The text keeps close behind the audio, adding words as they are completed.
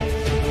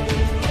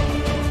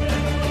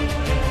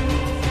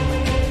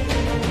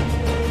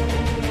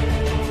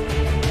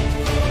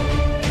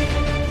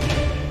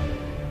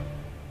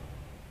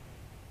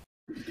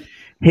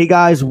Hey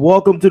guys,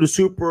 welcome to the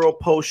Super Bowl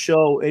Post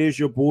Show. It is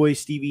your boy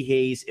Stevie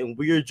Hayes, and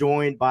we are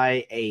joined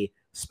by a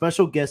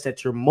special guest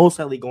that you're most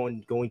likely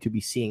going to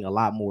be seeing a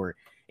lot more,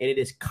 and it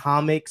is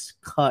Comics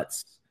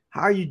Cuts.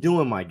 How are you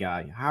doing, my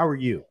guy? How are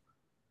you?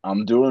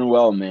 I'm doing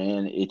well,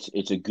 man.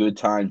 It's a good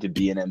time to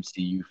be an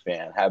MCU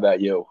fan. How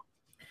about you?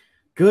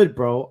 Good,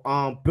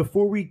 bro.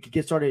 Before we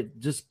get started,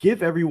 just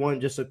give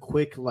everyone just a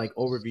quick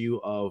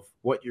overview of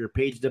what your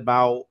page is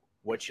about,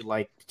 what you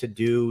like to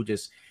do.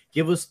 Just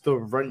give us the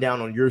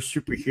rundown on your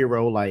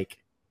superhero history.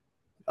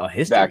 Tell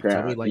me,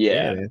 Background, yeah,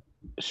 yeah. man.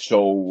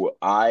 So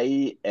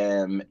I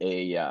am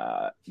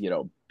a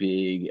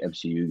big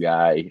MCU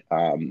guy.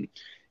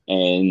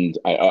 And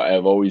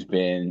I've always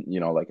been,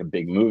 like a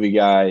big movie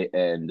guy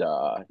and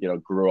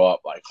grew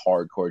up like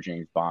hardcore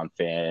James Bond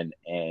fan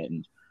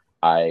and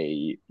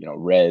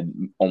read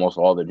almost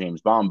all the James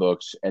Bond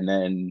books. And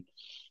then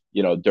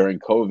during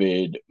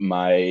COVID,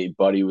 my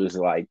buddy was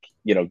like,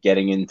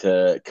 getting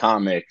into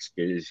comics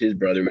because his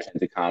brother was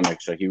into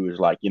comics. So he was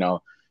like,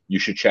 you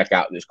should check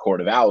out this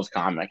Court of Owls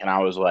comic. And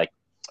I was like,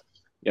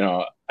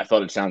 I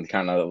thought it sounded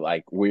kind of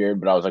like weird,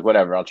 but I was like,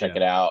 whatever, I'll check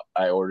Yeah. it out.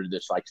 I ordered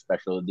this like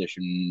special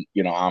edition,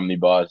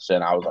 omnibus,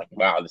 and I was like,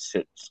 wow, this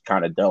shit's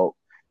kind of dope.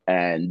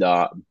 And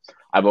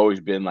I've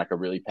always been like a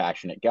really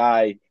passionate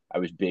guy. I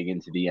was big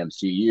into the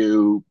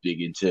MCU,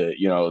 big into,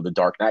 the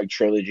Dark Knight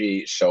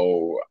trilogy.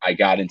 So I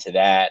got into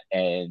that.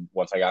 And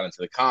once I got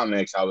into the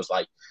comics, I was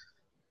like,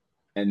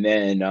 and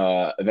then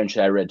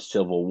eventually I read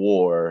Civil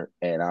War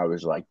and I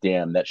was like,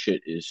 damn, that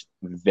shit is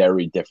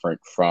very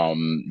different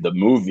from the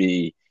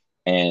movie.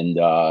 And,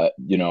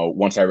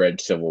 once I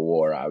read Civil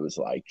War, I was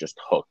like just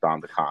hooked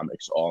on the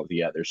comics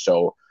altogether.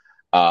 So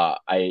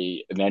I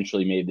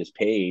eventually made this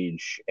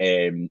page.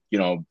 And,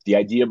 the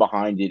idea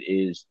behind it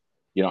is,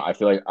 I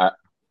feel like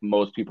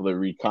most people that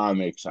read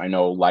comics, I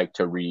know, like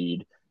to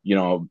read,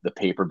 the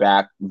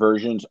paperback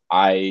versions.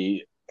 I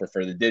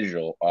prefer the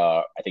digital.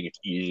 I think it's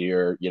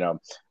easier.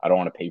 I don't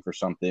want to pay for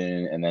something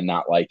and then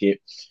not like it.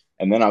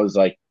 And then I was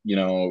like,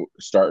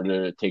 starting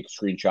to take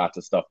screenshots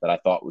of stuff that I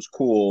thought was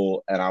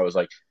cool. And I was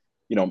like,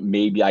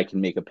 maybe I can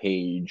make a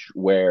page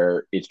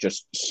where it's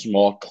just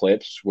small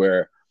clips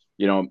where,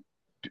 you know,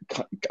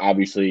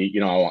 obviously,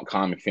 I want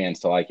comic fans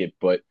to like it,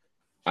 but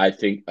I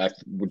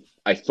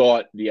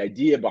thought the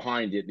idea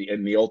behind it,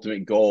 and the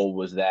ultimate goal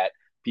was that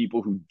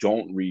people who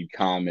don't read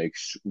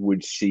comics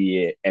would see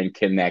it and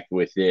connect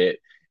with it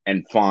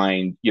and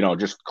find,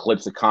 just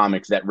clips of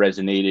comics that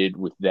resonated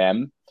with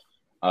them.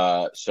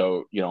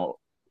 So,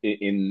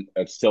 in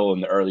still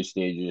in the early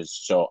stages.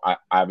 So I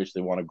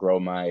obviously want to grow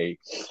my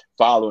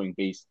following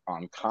based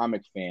on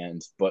comic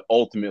fans, but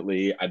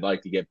ultimately I'd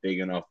like to get big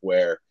enough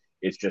where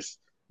it's just,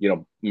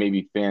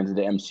 maybe fans of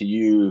the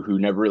MCU who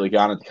never really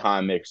got into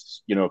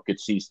comics, could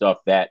see stuff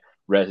that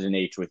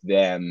resonates with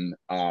them.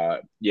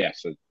 Yeah.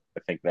 So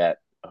I think that,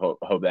 hope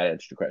that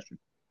answers the question.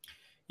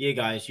 Yeah,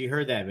 guys, you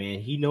heard that, man.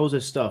 He knows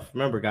his stuff.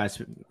 Remember, guys,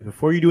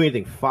 before you do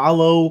anything,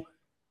 follow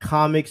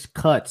Comics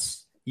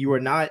Cuts. You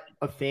are not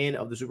a fan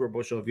of the Super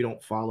Bowl show if you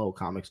don't follow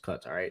Comics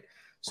Cuts. All right.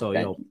 So,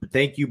 Thank you.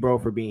 thank you, bro,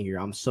 for being here.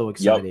 I'm so Yep.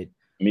 excited.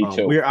 Me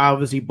too. We're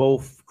obviously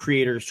both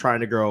creators trying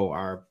to grow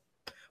our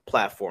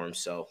platform,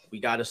 so we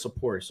got to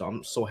support. So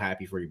I'm so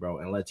happy for you, bro.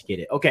 And let's get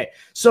it. Okay.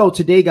 So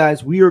today,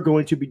 guys, we are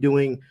going to be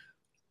doing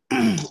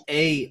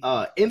a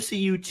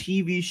MCU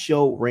TV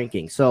show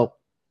ranking. So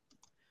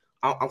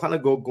I'm kind of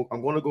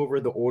I'm going to go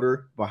over the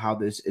order about how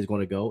this is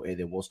going to go, and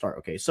then we'll start.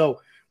 Okay, so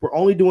we're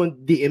only doing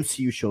the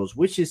MCU shows,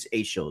 which is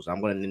 8 shows.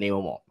 I'm going to name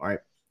them all. All right,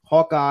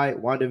 Hawkeye,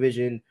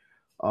 WandaVision,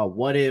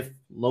 What If,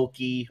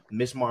 Loki,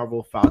 Miss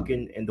Marvel,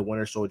 Falcon, and the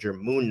Winter Soldier,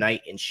 Moon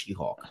Knight, and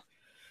She-Hulk.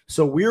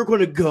 So we're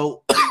going to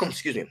go.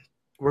 excuse me.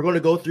 We're going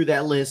to go through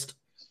that list,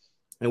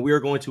 and we are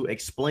going to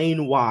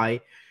explain why,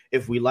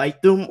 if we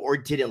liked them or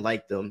didn't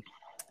like them,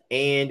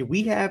 and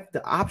we have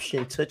the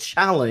option to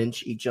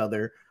challenge each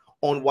other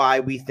on why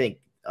we think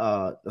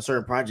a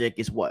certain project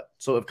is what.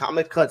 So if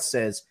Comic Cut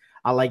says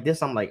I like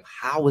this, I'm like,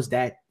 how is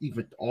that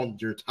even on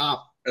your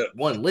top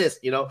one list?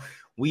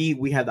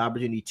 We have the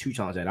opportunity to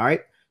challenge that. All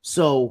right,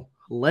 so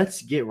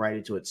let's get right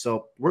into it.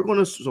 So we're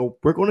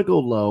gonna go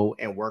low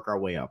and work our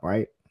way up. All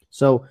right,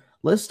 so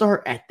let's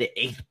start at the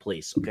 8th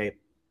place. Okay,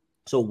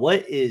 so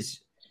what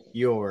is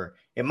your?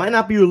 It might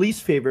not be your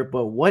least favorite,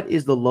 but what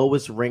is the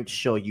lowest ranked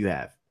show you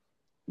have?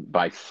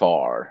 By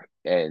far.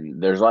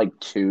 And there's like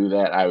two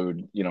that I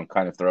would,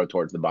 kind of throw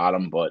towards the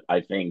bottom, but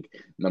I think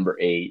number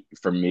 8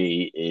 for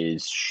me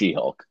is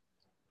She-Hulk.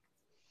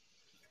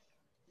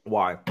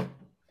 Why?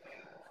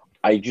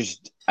 I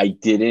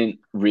didn't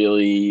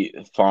really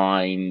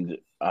find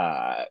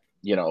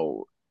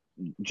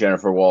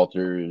Jennifer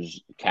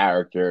Walters'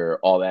 character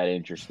all that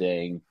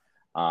interesting.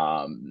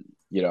 I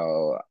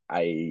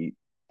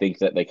think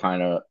that they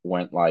kind of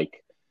went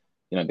like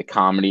the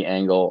comedy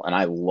angle, and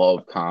I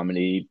love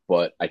comedy,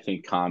 but I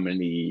think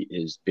comedy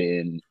has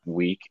been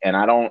weak, and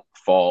I don't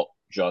fault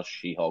just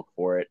She-Hulk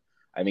for it.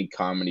 I think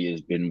comedy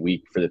has been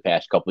weak for the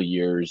past couple of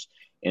years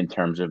in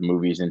terms of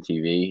movies and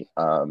TV.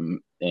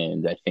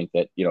 And I think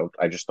that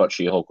I just thought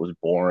She-Hulk was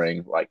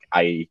boring. Like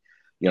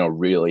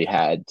really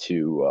had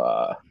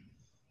to.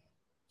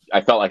 I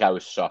felt like I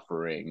was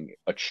suffering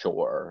a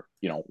chore,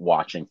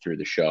 watching through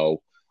the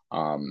show.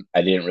 I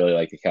didn't really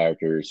like the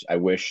characters. I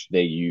wish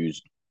they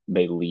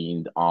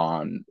leaned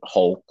on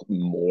Hulk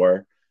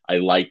more. I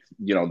liked,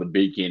 the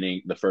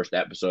beginning, the first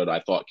episode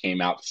I thought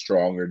came out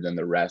stronger than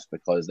the rest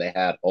because they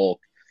had Hulk.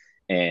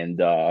 And,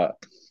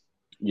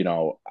 you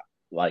know,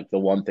 like the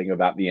one thing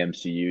about the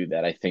MCU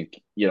that I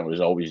think, is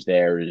always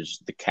there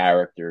is the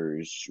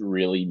characters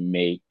really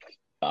make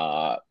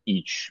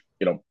each,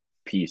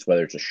 piece,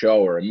 whether it's a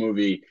show or a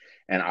movie.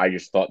 And I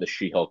just thought the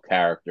She-Hulk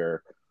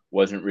character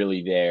wasn't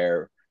really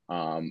there.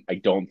 I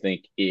don't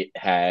think it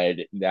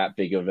had that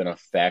big of an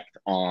effect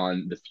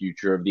on the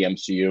future of the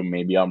MCU.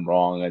 Maybe I'm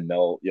wrong and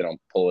they'll,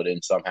 pull it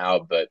in somehow,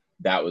 but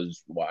that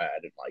was why I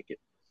didn't like it.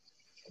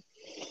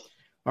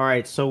 All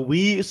right,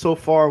 so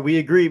far we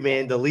agree,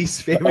 man. The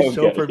least favorite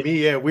show for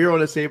me, yeah, we're on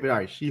the same. All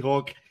right,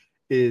 She-Hulk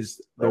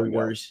is the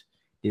worst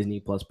Disney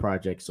Plus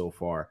project so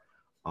far.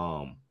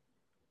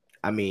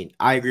 I mean,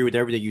 I agree with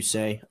everything you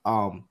say.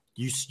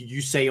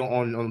 You say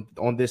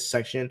on this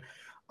section.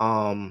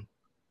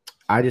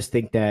 I just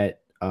think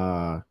that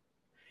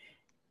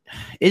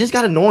it just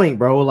got annoying,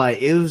 bro.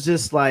 Like it was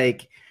just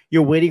like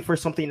you're waiting for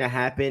something to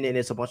happen, and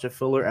it's a bunch of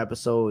filler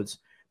episodes.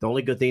 The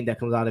only good thing that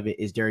comes out of it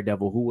is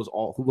Daredevil,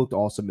 who looked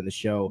awesome in the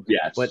show.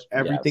 Yes, but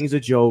everything's a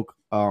joke.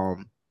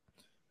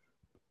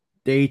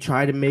 They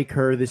try to make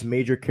her this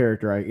major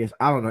character. I guess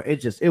I don't know.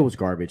 It was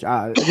garbage.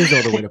 There's no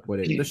other way to put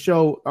it.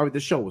 The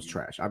show was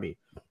trash. I mean,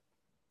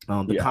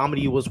 the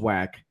comedy was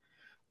whack.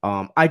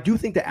 I do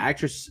think the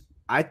actress.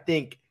 I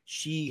think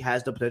she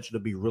has the potential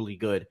to be really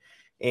good,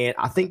 and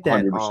I think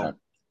that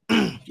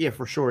yeah,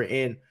 for sure.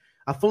 And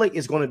I feel like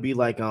it's going to be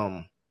like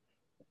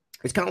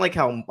it's kind of like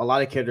how a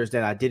lot of characters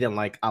that I didn't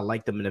like, I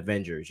like them in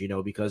Avengers,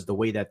 because the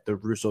way that the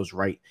Russos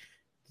write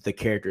the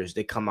characters,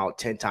 they come out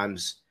 10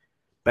 times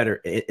better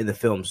in the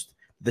films.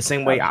 The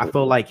same way I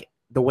feel like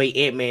the way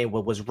Ant-Man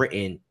was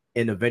written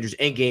in Avengers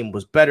Endgame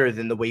was better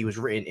than the way he was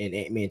written in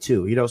Ant-Man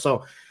 2,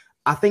 So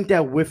I think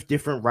that with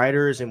different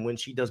writers and when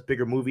she does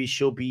bigger movies,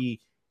 she'll be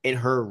in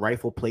her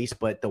rightful place.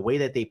 But the way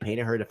that they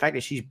painted her, the fact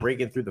that she's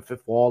breaking through the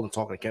fifth wall and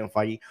talking to Kevin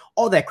Feige,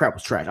 all that crap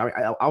was trash.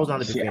 I was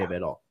not a big fan of it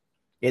at all.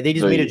 Yeah, they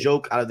just made a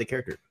joke out of the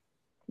character.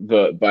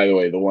 By the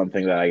way, the one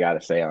thing that I got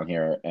to say on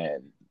here,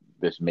 and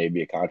this may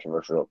be a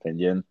controversial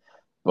opinion,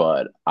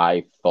 but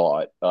I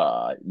thought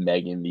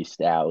Megan Thee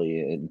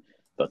Stallion,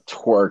 the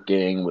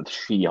twerking with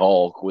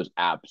She-Hulk was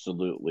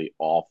absolutely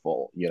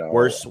awful.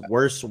 Worst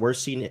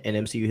scene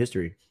in MCU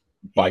history,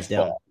 by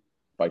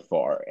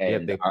far.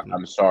 And yeah,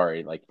 I'm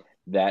sorry, like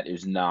that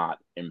is not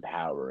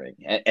empowering.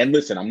 And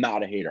listen, I'm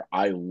not a hater.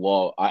 I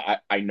know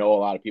a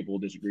lot of people will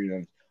disagree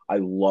with them. I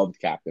loved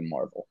Captain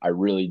Marvel. I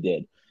really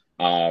did.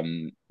 I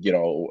even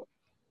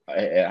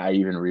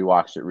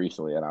rewatched it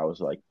recently and I was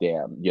like,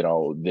 damn,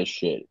 this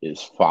shit is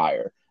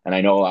fire. And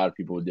I know a lot of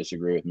people would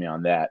disagree with me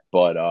on that,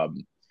 but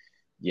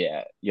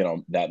yeah,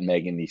 that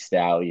Megan Thee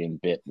Stallion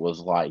bit was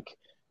like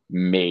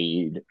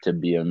made to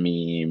be a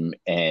meme.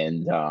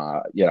 And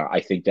I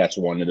think that's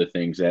one of the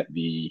things that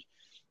the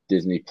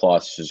Disney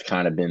Plus has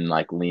kind of been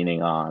like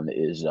leaning on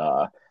is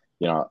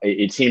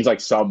it seems like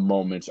some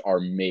moments are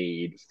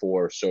made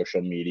for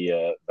social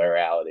media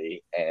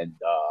virality, and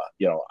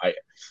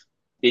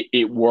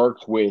it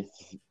worked with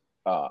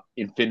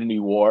Infinity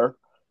War.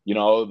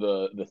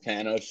 The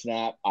Thanos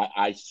snap.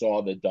 I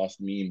saw the dust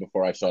meme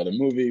before I saw the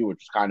movie,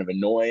 which is kind of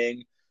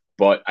annoying,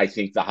 but I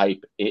think the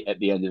hype at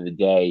the end of the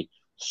day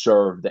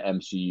served the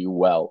MCU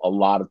well. A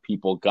lot of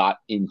people got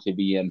into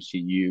the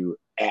MCU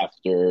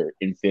after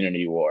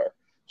Infinity War,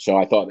 so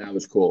I thought that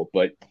was cool.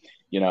 But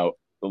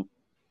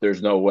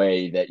there's no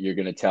way that you're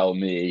going to tell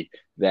me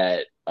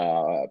that,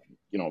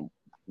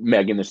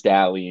 Megan Thee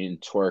Stallion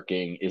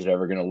twerking is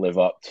ever going to live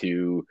up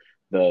to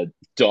the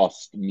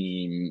dust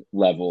meme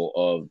level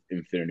of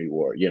Infinity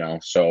War,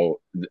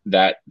 So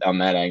that on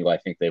that angle, I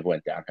think they've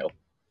went downhill.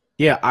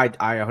 Yeah, I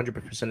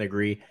 100%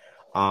 agree.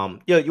 You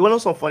want to know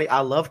something funny? I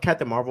love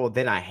Captain Marvel.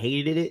 Then I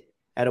hated it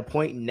at a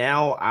point.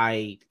 Now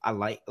I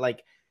like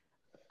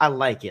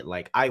it.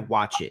 Like I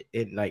watch it.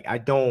 And like I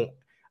don't.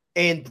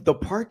 And the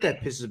part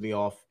that pisses me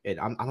off, and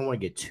I don't want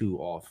to get too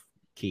off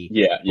key.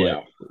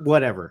 Yeah.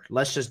 Whatever.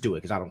 Let's just do it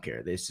because I don't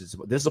care. This is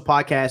a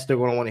podcast. They're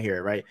going to want to hear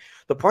it, right?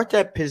 The part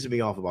that pisses me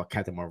off about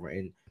Captain Marvel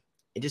and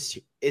it just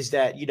is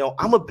that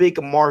I'm a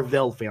big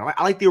Marvel fan.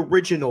 I like the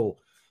original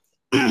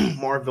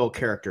Marvel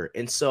character,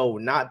 and so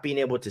not being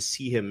able to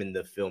see him in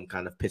the film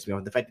kind of pissed me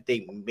off. The fact that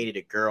they made it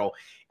a girl,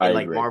 and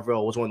like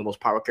Marvel was one of the most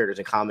powerful characters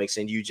in comics,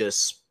 and you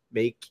just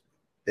make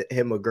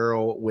him a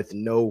girl with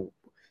no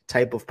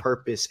type of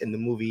purpose in the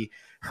movie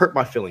hurt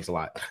my feelings a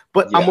lot,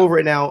 but I'm over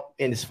it now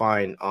and it's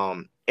fine.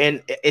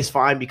 And it's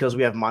fine because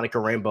we have Monica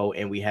Rambeau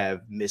and we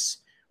have Miss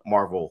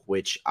Marvel,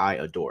 which I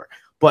adore.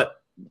 And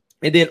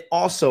then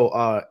also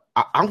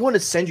I'm going to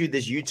send you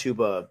this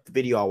YouTube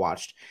video I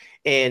watched,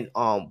 and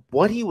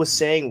what he was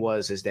saying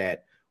is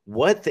that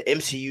what the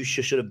MCU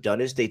should have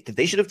done is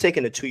they should have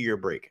taken a 2-year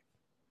break.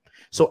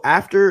 So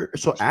after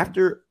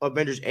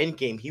Avengers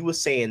Endgame, he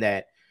was saying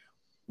that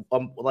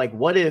like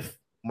what if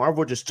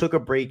Marvel just took a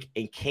break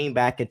and came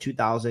back in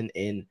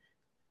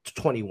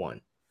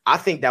 2021? I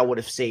think that would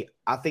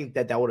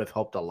have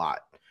helped a lot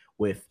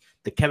with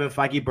the Kevin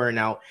Feige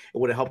burnout. It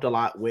would have helped a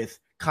lot with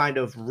kind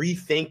of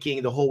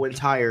rethinking the whole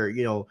entire,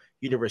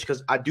 universe.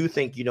 Because I do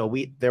think,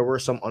 there were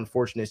some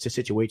unfortunate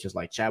situations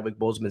like Chadwick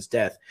Boseman's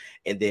death.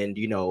 And then,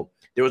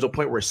 there was a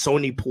point where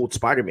Sony pulled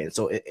Spider-Man.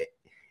 So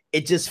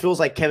it just feels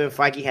like Kevin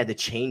Feige had to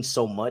change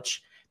so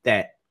much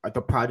that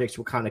the projects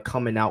were kind of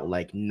coming out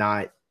like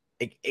not,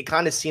 it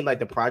kind of seemed like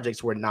the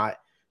projects were not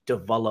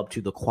developed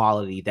to the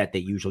quality that they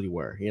usually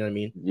were. You know what I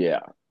mean? Yeah.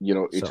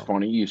 It's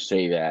funny you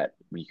say that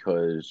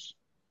because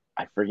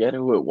I forget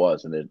who it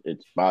was, and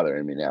it's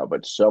bothering me now,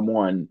 but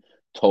someone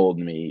told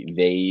me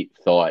they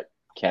thought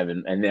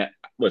Kevin, and that,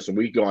 listen,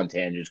 we go on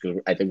tangents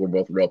because I think we're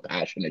both real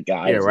passionate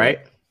guys. Yeah, right.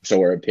 So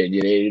we're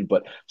opinionated,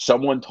 but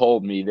someone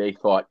told me they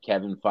thought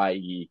Kevin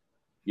Feige,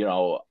 I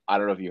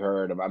don't know if you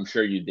heard him. I'm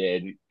sure you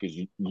did because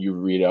you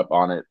read up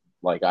on it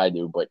like I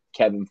do, but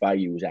Kevin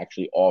Feige was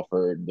actually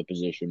offered the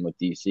position with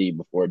DC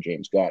before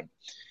James Gunn.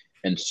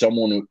 And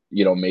someone,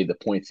 made the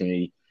point to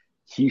me,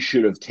 he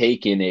should have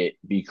taken it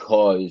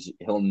because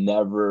he'll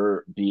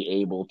never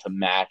be able to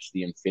match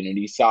the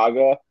Infinity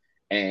Saga,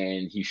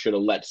 and he should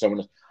have let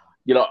someone.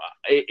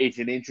 It's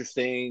an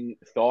interesting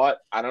thought.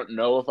 I don't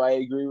know if I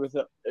agree with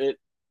it,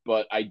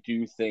 but I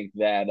do think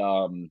that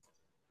a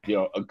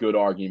good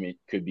argument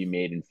could be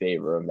made in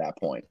favor of that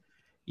point.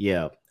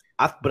 Yeah,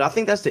 but I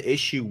think that's the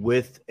issue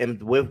I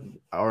think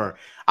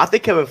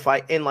Kevin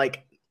Feige, and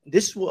like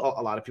this is what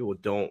a lot of people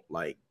don't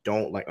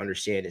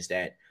understand, is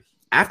that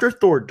after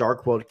Thor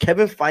Dark World,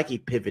 Kevin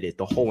Feige pivoted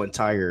the whole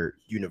entire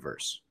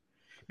universe.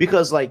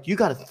 Because, like, you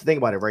got to think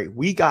about it, right?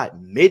 We got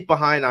mid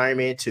behind Iron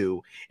Man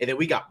 2, and then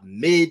we got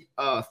mid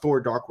Thor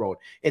Dark World.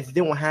 And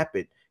then what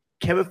happened?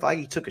 Kevin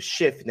Feige took a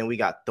shift, and then we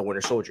got the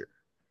Winter Soldier.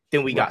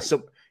 Then we got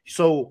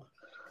so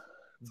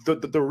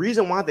the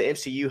reason why the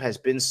MCU has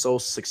been so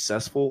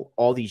successful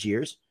all these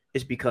years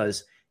is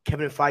because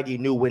Kevin Feige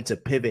knew when to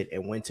pivot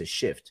and when to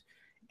shift.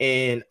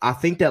 And I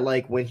think that,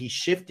 like, when he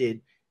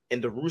shifted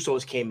and the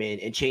Russos came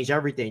in and changed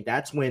everything,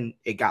 that's when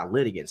it got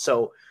lit again.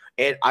 So,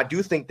 and I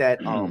do think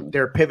that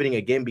they're pivoting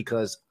again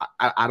because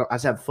I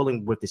just have a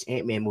feeling with this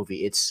Ant-Man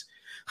movie, it's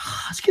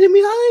getting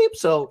me hype.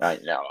 So I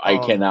know I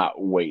cannot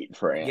wait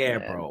for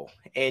Ant-Man. Yeah, bro.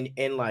 And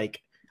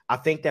like I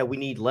think that we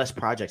need less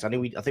projects. I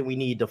think we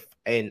need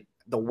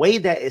the way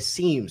that it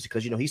seems,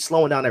 because he's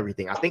slowing down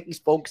everything. I think he's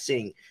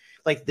focusing.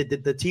 Like the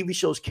TV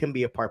shows can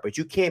be a part, but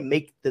you can't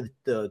make the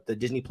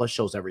Disney Plus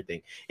shows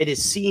everything. It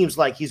seems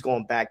like he's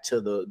going back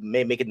to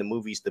making the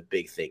movies the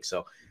big thing.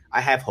 So I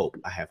have hope.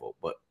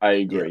 But I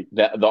agree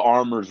that the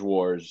Armor's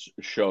Wars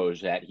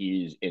shows that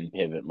he's in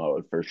pivot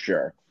mode for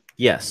sure.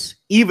 Yes,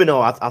 even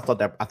though I think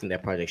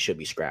that project should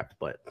be scrapped,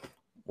 but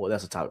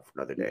that's a topic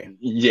for another day.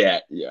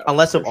 Yeah.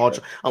 Unless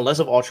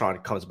Ultron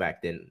comes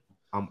back, then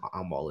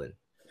I'm all in.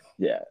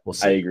 Yeah,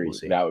 I agree.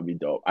 That would be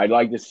dope. I'd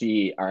like to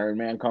see Iron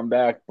Man come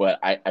back, but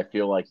I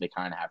feel like they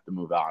kind of have to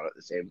move out at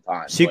the same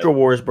time. Secret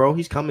Wars, bro.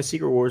 He's coming.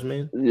 Secret Wars,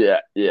 man.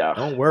 Yeah.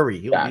 Don't worry.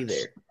 He'll be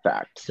there.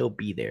 Facts. He'll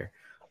be there.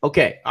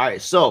 Okay. All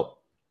right. So,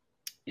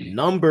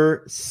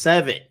 number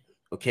 7.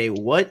 Okay.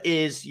 What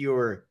is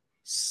your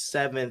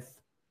 7th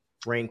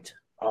ranked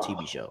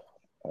TV show?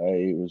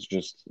 I'm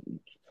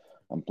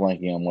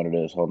blanking on what it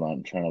is. Hold on.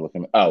 I'm trying to look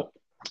at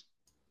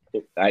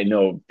I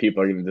know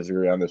people are going to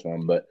disagree on this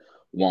one, but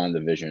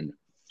WandaVision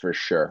for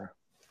sure.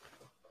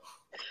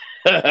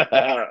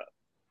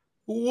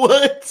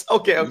 What?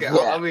 Okay. Yeah.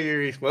 Let me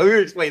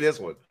explain this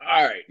one.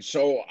 All right.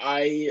 So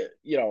I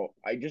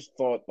just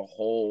thought the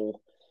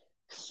whole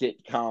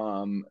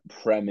sitcom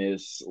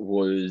premise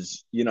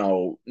was,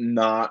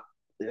 not,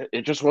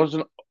 it just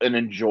wasn't an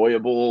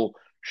enjoyable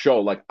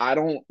show. Like, I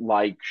don't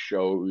like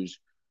shows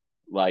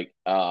like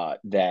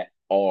that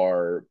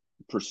are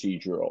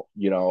procedural.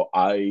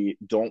 I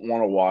don't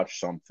want to watch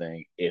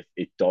something if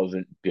it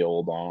doesn't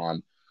build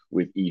on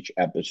with each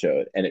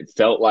episode. And it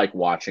felt like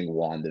watching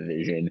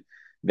WandaVision,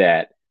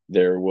 that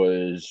there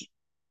was,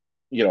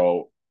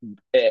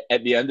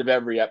 at the end of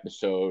every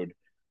episode,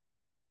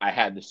 I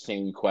had the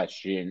same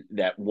question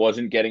that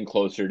wasn't getting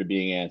closer to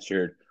being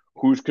answered.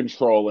 Who's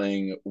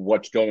controlling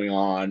what's going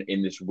on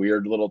in this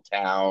weird little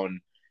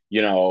town?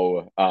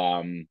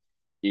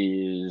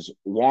 Is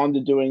Wanda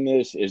doing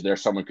this? Is there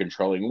someone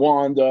controlling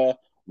Wanda?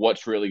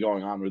 What's really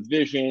going on with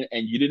Vision?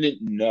 And you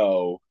didn't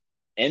know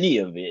any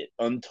of it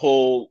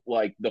until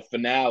like the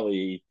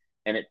finale.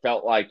 And it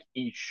felt like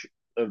each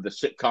of the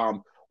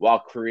sitcom, while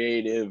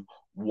creative,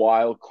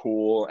 while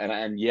cool,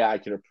 and yeah, I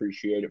could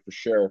appreciate it for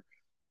sure.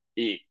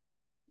 It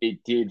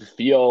did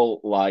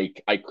feel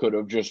like I could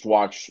have just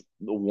watched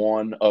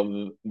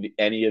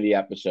any of the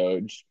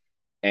episodes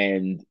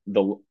and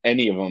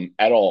any of them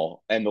at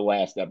all, and the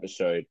last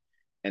episode,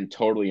 and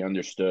totally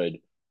understood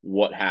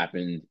what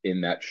happened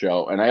in that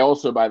show. And I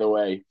also, by the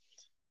way,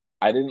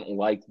 I didn't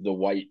like the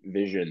White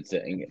Vision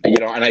thing,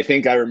 and I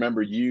think I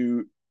remember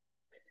you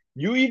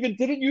even,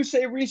 didn't you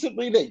say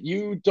recently that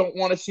you don't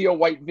want to see a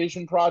White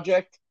Vision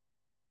project?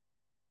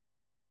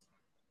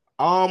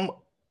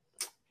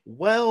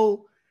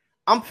 Well,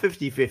 I'm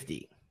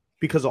 50-50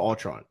 because of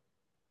Ultron.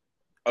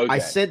 Okay. I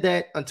said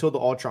that until the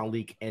Ultron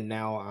leak, and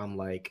now I'm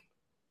like,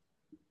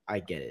 I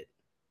get it.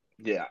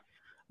 Yeah.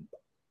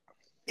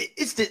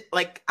 It's the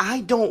like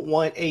I don't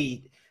want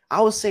a.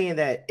 I was saying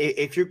that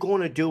if you're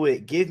going to do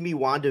it, give me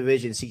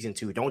WandaVision season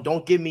 2.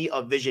 Don't give me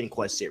a Vision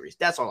Quest series.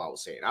 That's all I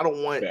was saying. I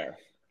don't want Fair.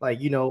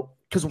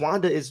 because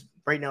Wanda is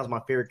right now is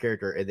my favorite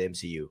character in the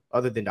MCU,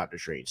 other than Doctor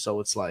Strange. So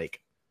it's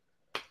like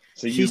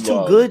So she's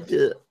too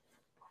good.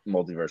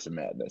 Multiverse of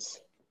Madness.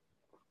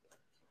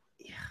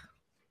 Yeah.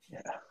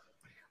 Yeah.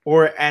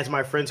 Or as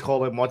my friends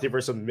call it,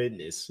 Multiverse of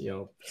Midness.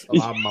 A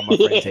lot of my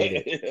friends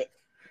hate it.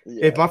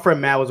 Yeah. If my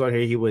friend Matt was on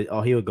here, he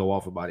would go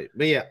off about it.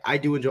 But yeah, I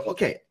do enjoy.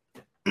 Okay,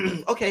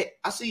 okay,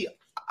 I see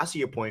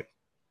your point.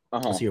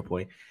 I see your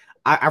point.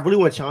 I really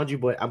want to challenge you,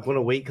 but I'm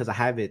gonna wait because I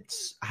have it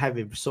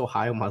so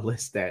high on my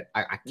list that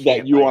I can't.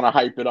 That you want to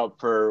hype it up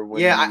for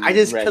when I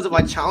just because if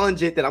I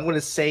challenge it, then I'm gonna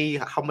say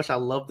how much I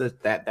love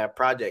that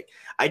project.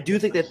 I do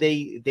think that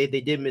they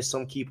did miss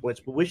some key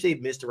points, but which they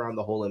missed around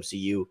the whole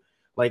MCU.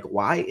 Like,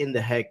 why in the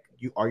heck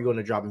are you going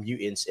to drop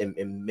mutants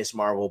in Miss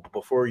Marvel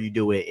before you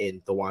do it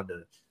in the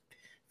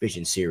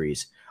WandaVision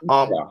series?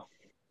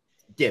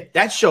 Yeah,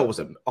 that show was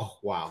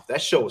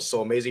that show was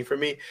so amazing for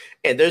me.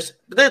 And there's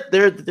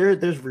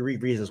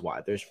reasons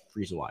why. There's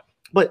reasons why.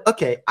 But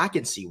okay, I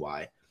can see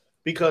why.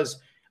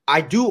 Because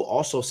I do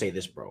also say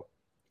this, bro.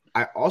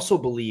 I also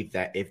believe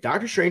that if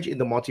Doctor Strange in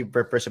the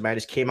Multiverse of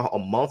Madness came out a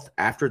month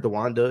after the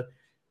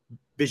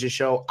WandaVision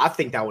show, I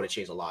think that would have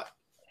changed a lot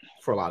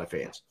for a lot of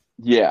fans.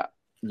 Yeah.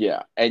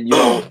 And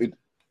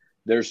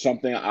there's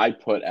something I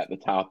put at the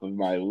top of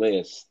my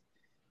list,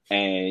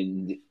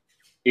 and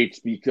it's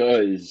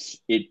because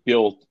it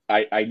built.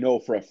 I know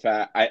for a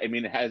fact. I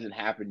mean, it hasn't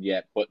happened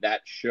yet, but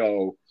that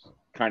show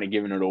kind of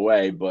giving it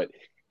away. But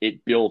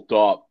it built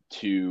up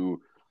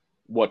to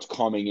what's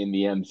coming in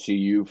the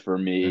MCU for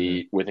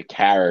me with a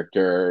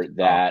character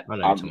that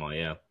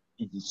I'm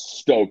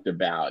stoked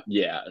about.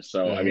 Yeah,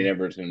 so I mean,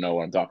 everyone's gonna know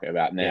what I'm talking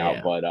about now.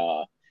 Yeah. But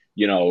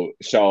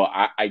so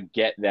I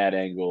get that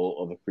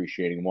angle of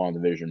appreciating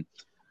WandaVision.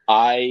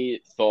 I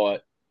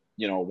thought,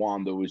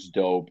 Wanda was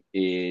dope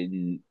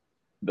in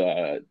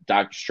the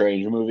Doctor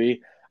Strange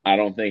movie. I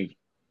don't think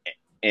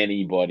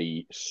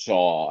anybody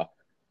saw,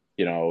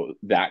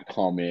 that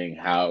coming,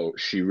 how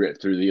she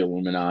ripped through the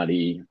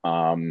Illuminati.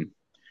 And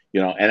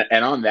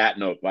on that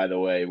note, by the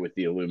way, with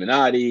the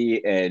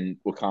Illuminati and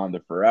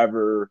Wakanda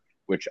Forever,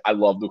 which I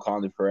loved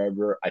Wakanda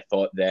Forever, I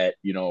thought that,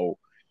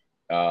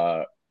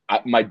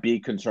 my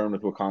big concern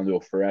with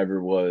Wakanda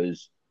Forever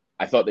was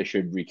I thought they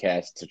should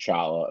recast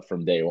T'Challa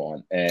from day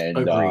one. And,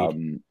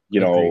 Agreed.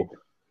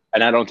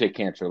 and I don't take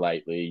cancer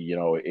lightly.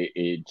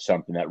 It's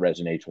something that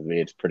resonates with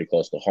me. It's pretty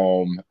close to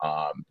home.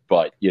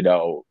 But,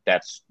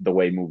 that's the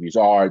way movies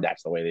are.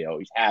 That's the way they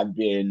always have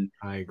been.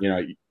 I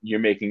agree. You're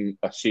making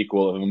a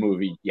sequel of a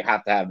movie. You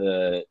have to have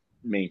the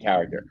main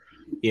character.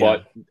 Yeah.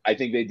 But I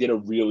think they did a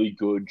really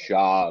good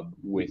job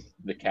with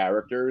the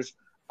characters.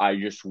 I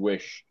just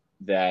wish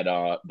that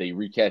they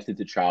recasted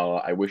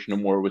T'Challa. I wish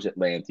Namor was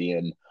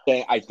Atlantean.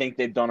 I think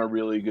they've done a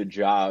really good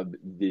job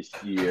this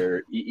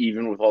year,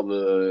 even with all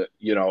the,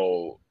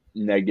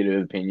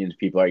 negative opinions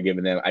people are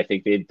giving them. I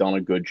think they've done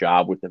a good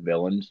job with the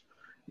villains,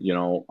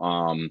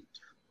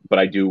 but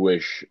I do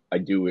wish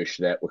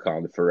that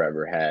Wakanda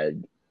Forever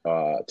had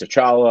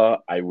T'Challa.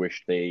 I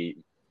wish they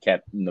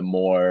kept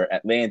Namor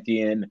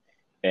Atlantean,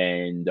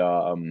 and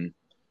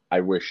I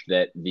wish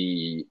that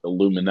the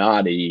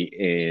Illuminati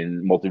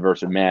in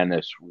Multiverse of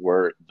Madness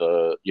were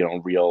the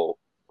real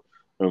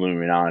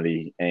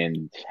Illuminati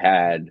and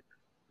had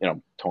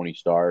Tony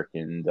Stark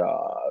and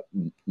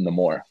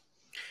Namor.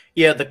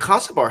 Yeah, the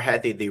concept art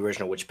had the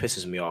original, which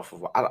pisses me off.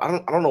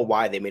 I don't know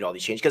why they made all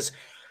these changes,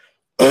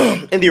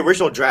 because in the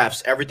original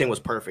drafts everything was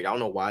perfect. I don't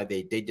know why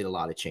they did a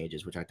lot of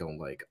changes, which I don't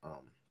like.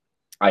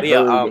 I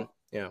heard,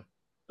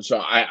 So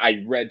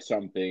I read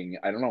something.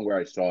 I don't know where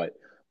I saw it,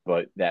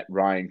 but that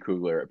Ryan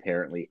Coogler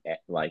apparently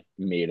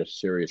made a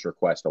serious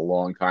request a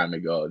long time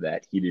ago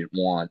that he didn't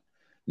want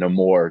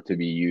Namor to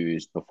be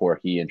used before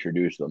he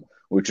introduced them,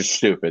 which is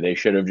stupid. They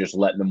should have just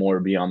let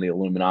Namor be on the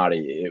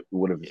Illuminati. It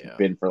would have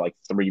been for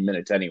 3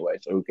 minutes anyway,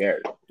 so who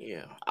cares?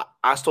 Yeah,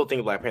 I still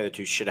think Black Panther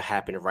 2 should have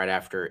happened right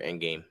after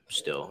Endgame,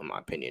 still, in my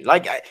opinion. I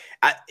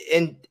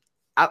think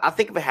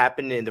if it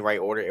happened in the right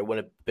order, it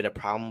wouldn't have been a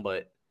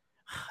problem,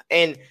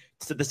 and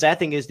so the sad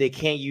thing is they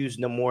can't use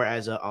Namor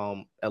as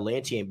a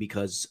Atlantean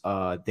because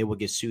they would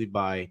get sued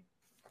by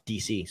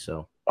DC.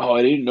 So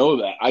I didn't know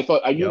that.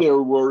 I knew they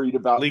were worried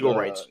about legal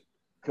rights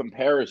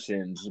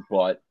comparisons,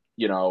 but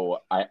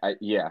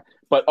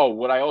But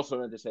what I also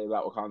meant to say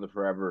about Wakanda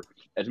Forever,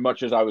 as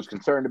much as I was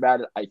concerned about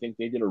it, I think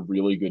they did a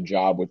really good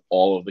job with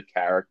all of the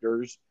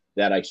characters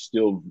that I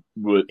still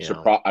was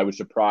I was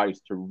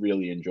surprised to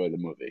really enjoy the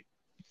movie.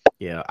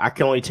 Yeah, I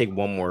can only take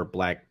one more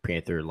Black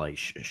Panther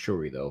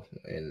Shuri though,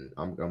 and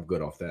I'm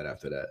good off that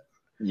after that.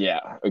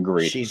 Yeah,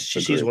 agreed.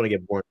 She's going to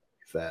get bored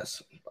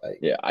fast.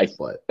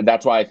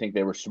 That's why I think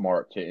they were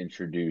smart to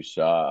introduce.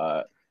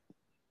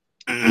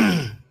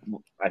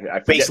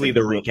 Basically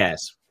the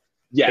recast.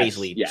 Yes,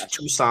 basically yes.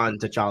 Tucson,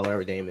 T'Challa, whatever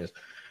his name is.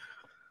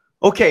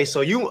 Okay,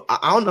 so I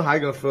don't know how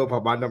you're gonna feel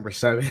about my number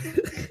 7.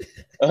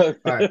 All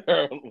right,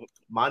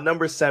 my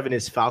number 7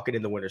 is Falcon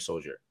and the Winter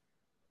Soldier.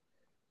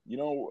 You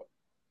know,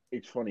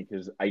 it's funny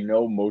because I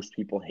know most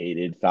people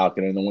hated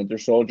Falcon and the Winter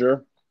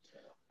Soldier.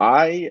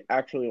 I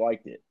actually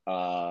liked it.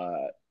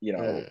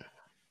 Mm,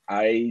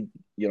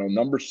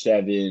 Number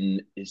 7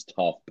 is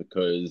tough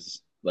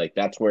because like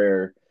that's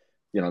where,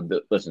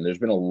 listen, there's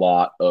been a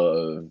lot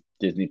of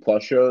Disney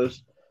Plus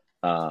shows.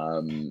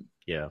 Um,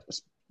 yeah,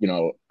 you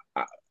know,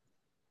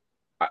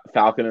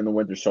 Falcon and the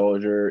Winter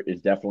Soldier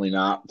is definitely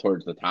not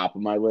towards the top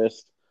of my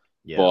list,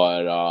 yeah.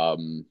 but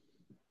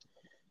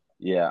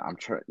yeah, I'm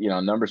trying.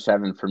 Number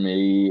 7 for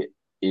me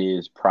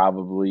is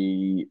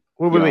probably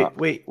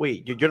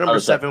Wait. Your number oh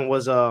sorry. 7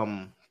 was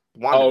Oh,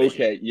 WandaVision.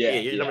 okay, Yeah, yeah,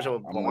 your number yeah.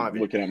 7 was I'm like WandaVision.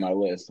 looking at my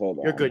list. Hold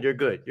You're on. good.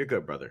 You're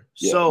good, brother.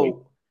 Yeah, wait.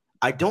 So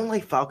I don't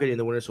like Falcon and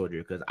the Winter Soldier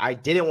because I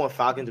didn't want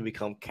Falcon to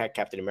become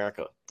Captain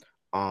America.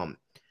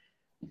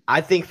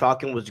 I think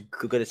Falcon was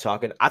good at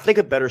talking. I think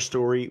a better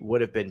story would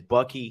have been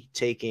Bucky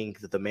taking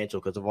the mantle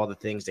because of all the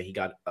things that he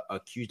got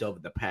accused of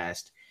in the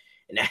past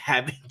and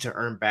having to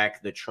earn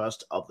back the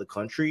trust of the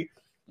country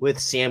with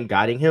Sam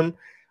guiding him.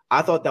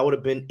 I thought that would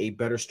have been a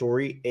better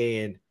story.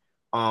 And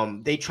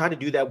they tried to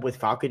do that with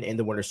Falcon and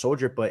the Winter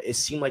Soldier, but it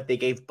seemed like they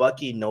gave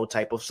Bucky no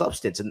type of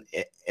substance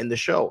in the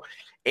show.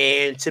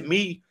 And to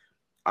me,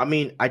 I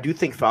mean, I do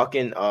think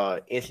Falcon,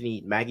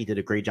 Anthony Mackie did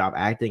a great job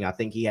acting. I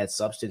think he had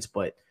substance,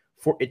 but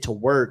for it to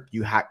work,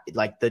 you have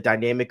like the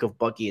dynamic of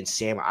Bucky and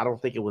Sam. I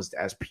don't think it was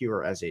as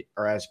pure as it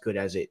or as good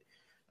as it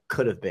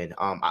could have been.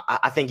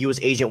 I think U.S.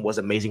 Agent was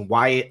amazing.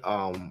 Wyatt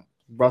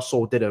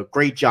Russell did a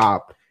great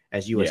job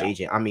as U.S. Yeah,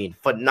 Agent. I mean,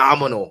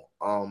 phenomenal.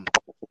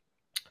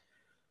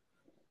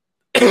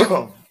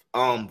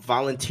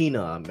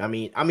 Valentina. I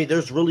mean,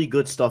 there's really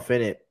good stuff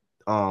in it.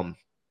 And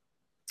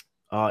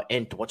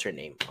what's her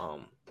name?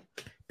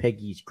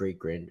 Peggy's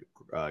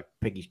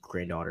Peggy's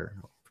granddaughter.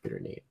 I forget her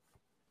name.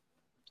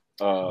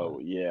 oh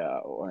yeah.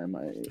 Why am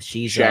I?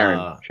 She's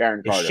Sharon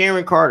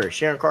Carter.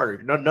 Sharon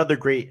Carter. Another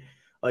great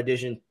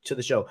addition to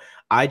the show.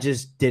 I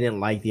just didn't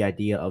like the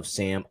idea of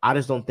Sam. I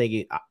just don't think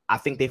it. I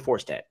think they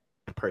forced that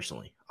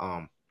personally.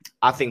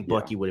 I think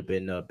Bucky would have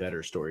been a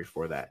better story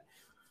for that.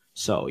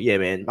 So yeah,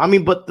 man. I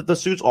mean, but the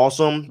suit's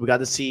awesome. We got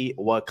to see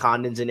what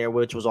Condon's in there,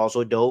 which was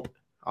also dope.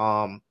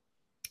 I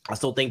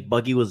still think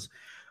Bucky was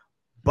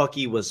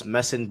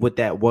messing with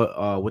that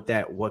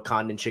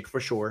Wakandan chick for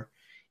sure,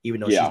 even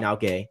though she's now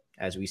gay,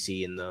 as we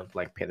see in the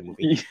Black Panther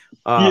movie.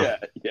 Yeah.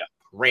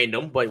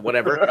 Random, but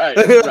whatever. right.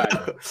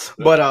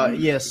 But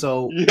yeah,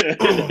 so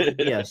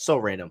yeah, so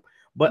random.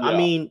 But I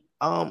mean,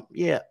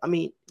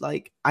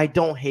 like I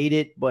don't hate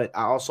it, but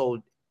I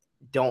also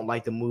don't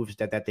like the moves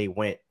that they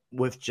went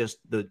with just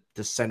the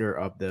center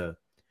of the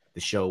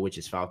show, which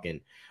is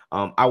Falcon.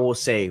 I will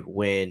say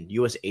when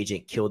U.S.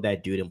 Agent killed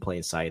that dude in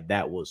plain sight,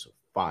 that was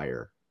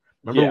fire.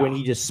 Remember when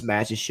he just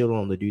smashed his shield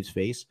on the dude's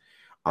face?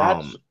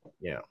 That's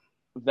yeah.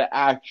 The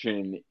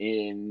action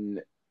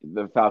in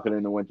the Falcon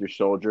and the Winter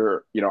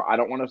Soldier. I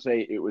don't want to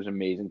say it was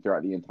amazing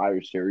throughout the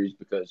entire series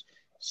because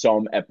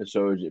some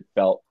episodes it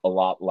felt a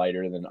lot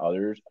lighter than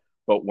others.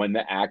 But when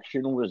the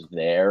action was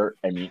there,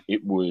 I mean,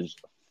 it was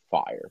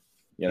fire.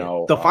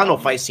 The final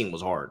fight scene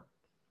was hard.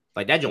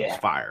 Like that joke was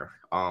fire.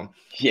 And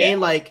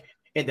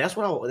that's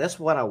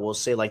what I will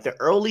say. Like the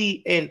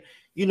early and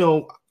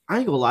I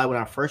ain't gonna lie, when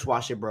I first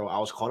watched it, bro, I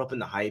was caught up in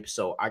the hype.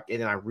 And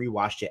then I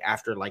rewatched it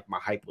after like my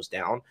hype was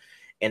down.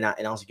 And I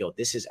was like, yo,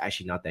 this is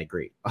actually not that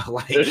great. You know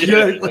what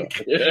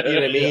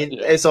I mean?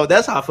 Yeah. And so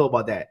that's how I feel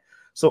about that.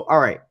 So all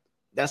right.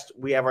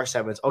 We have our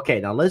 7s. Okay,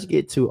 now let's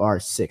get to our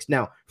 6.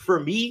 Now, for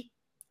me,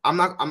 I'm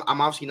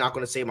obviously not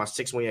gonna say my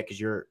 6th one yet because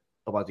you're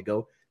about to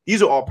go.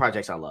 These are all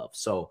projects I love.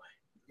 So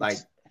like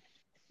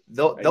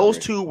those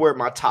two were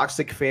my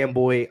toxic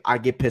fanboy. I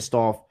get pissed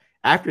off.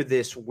 After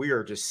this, we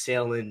are just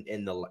sailing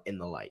in the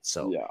light.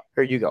 So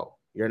here you go.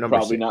 Your number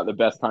probably 6. Not the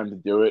best time to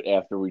do it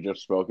after we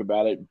just spoke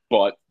about it,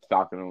 but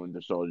Falcon and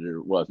Winter Soldier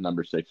was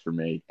number 6 for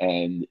me,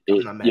 and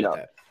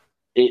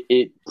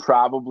it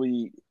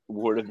probably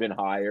would have been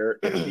higher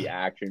if the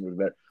action was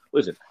better.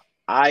 Listen,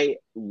 I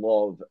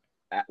love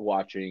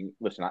watching.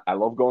 Listen, I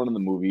love going to the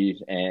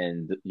movies,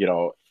 and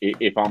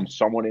if I'm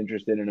somewhat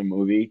interested in a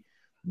movie,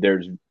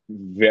 it's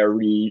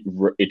very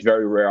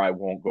rare I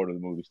won't go to the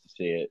movies to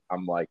see it.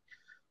 I'm like.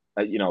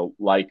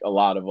 Like a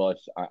lot of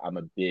us, I'm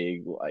a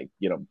big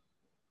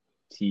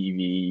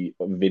TV,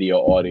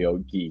 video, audio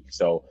geek.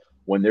 So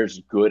when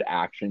there's good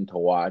action to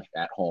watch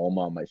at home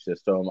on my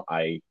system,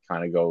 I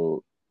kind of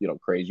go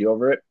crazy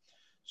over it.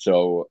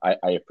 So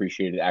I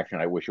appreciated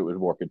action. I wish it was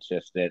more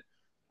consistent.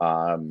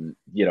 I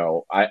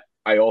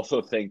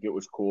also think it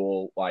was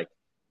cool,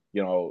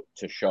 to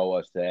show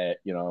us that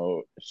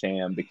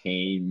Sam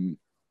became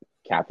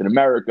Captain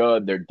America.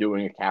 They're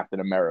doing a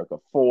Captain America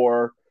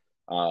 4.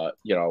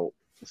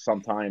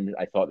 Sometimes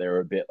I thought they were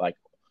a bit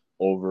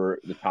over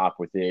the top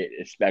with it,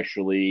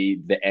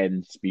 especially the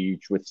end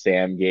speech with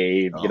Sam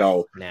gave,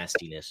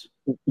 nastiness.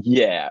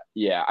 Yeah.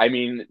 I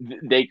mean,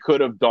 they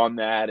could have done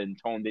that and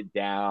toned it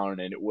down,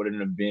 and it wouldn't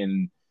have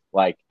been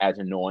like as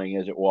annoying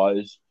as it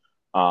was.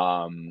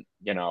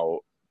 You know,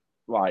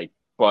 like,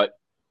 but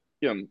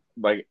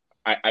like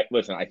I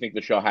listen. I think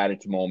the show had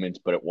its moments,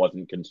 but it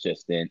wasn't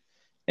consistent.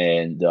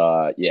 And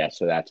yeah,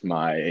 so that's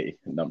my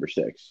number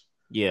six.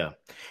 Yeah.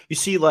 You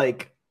see,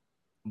 like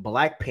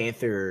Black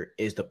Panther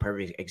is the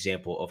perfect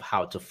example of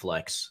how to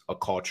flex a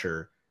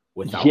culture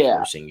without Yeah,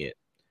 forcing it.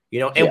 You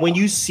know, and yeah, when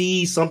you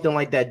see something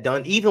like that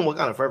done, even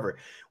Wakanda Forever,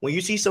 when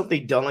you see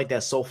something done like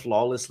that so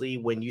flawlessly,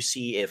 when you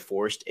see it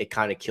forced, it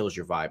kind of kills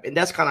your vibe. And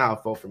that's kind of how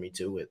it felt for me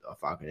too with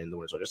Falcon and the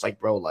Winter Soldier. It's like,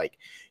 bro, like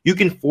you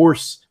can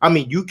force. I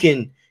mean, you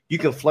can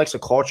flex a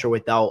culture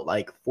without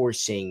like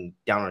forcing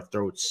down our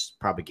throats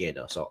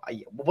propaganda. So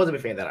I wasn't a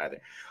fan of that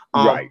either.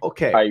 right.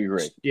 Okay, I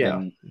agree. yeah,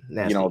 And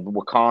nasty.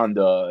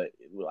 Wakanda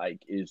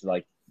like is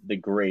like the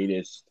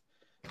greatest,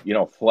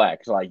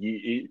 flex. Like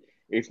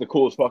it's the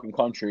coolest fucking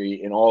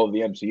country in all of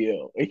the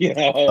MCU.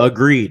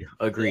 Agreed. Yeah.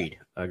 Agreed.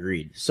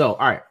 Agreed. So,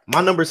 all right.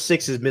 My number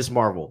six is Miss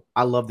Marvel.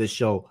 I love this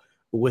show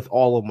with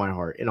all of my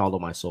heart and all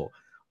of my soul.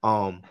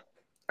 Um,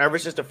 ever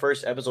since the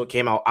first episode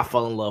came out, I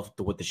fell in love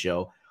with the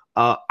show.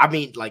 I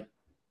mean, like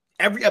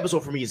every episode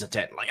for me is a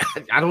 10. Like,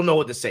 I don't know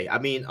what to say. I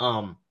mean,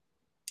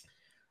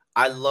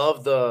 I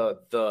love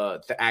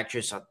the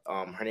actress.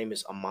 Her name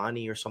is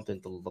Amani or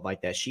something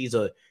like that. She's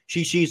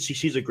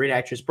a great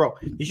actress, bro.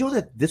 Did you know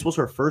that this was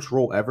her first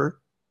role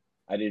ever?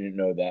 I didn't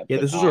know that, Yeah,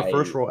 but this was her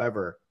first role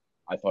ever.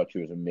 I thought she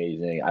was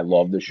amazing. I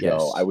love the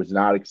show. I Yes. was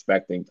not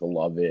expecting to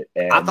love it,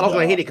 I thought I and was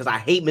gonna hate it because I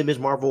hate Ms.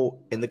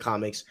 Marvel in the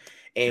comics,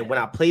 and when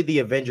I played the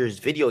Avengers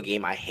video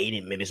game, I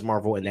hated Ms.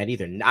 Marvel in that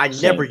either. same.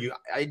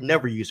 I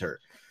never use her.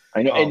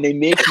 I know, and Um, they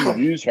make you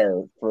use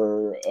her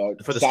for a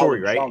for the story,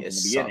 solid right? chunk It in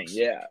the beginning. sucks.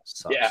 Yeah, yeah,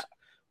 Sucks.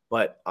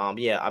 But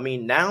yeah, I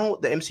mean now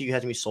the MCU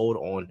has me sold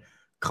on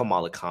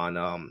Kamala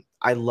Khan.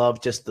 I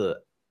love just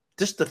the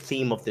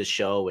theme of this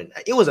show, and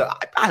it was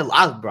I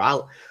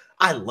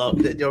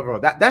loved it, yo, bro.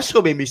 That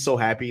show made me so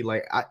happy.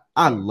 Like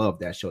I love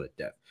that show to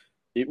death.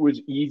 it was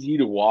easy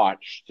to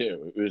watch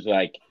too. It was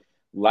like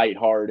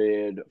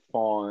lighthearted,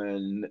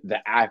 fun. The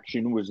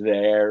action was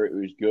there. It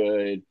was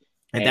good,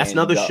 And that's and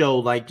another show,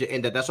 like,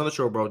 and that's another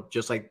show, bro.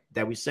 Just like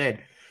that, we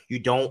said, you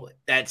don't.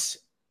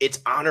 It's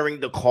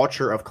honoring the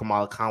culture of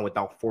Kamala Khan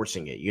without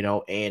forcing it,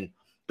 and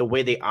the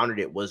way they honored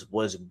it was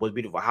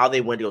beautiful. How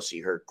they went to go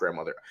see her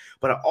grandmother,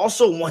 but I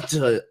also want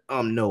to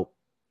note,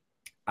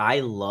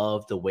 I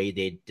love the way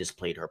they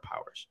displayed her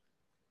powers.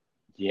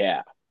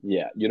 yeah,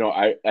 yeah.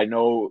 I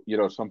know.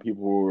 Some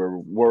people were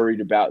worried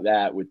about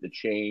that with the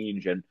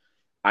change, and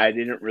I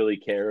didn't really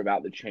care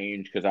about the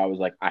change because I was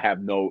like, I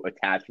have no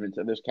attachment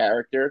to this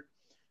character.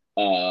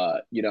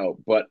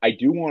 But I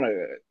do want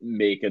to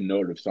make a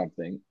note of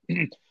something.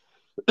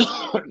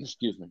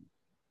 Excuse me.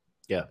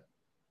 Yeah,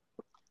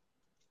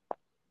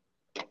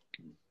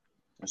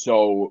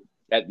 So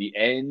at the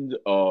end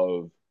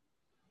of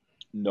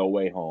No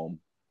Way Home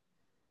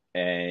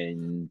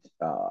and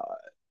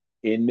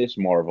in Miss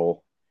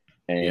Marvel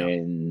yeah.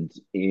 and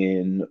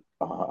in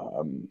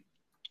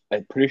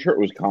I'm pretty sure it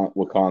was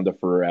Wakanda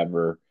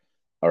Forever,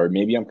 or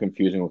maybe I'm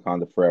confusing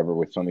Wakanda Forever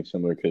with something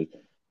similar because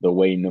the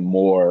way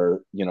Namor,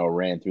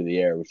 ran through the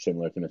air was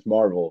similar to Miss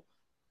Marvel.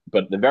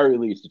 But at the very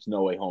least, it's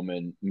No Way Home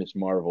and Miss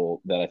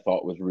Marvel that I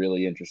thought was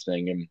really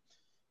interesting, and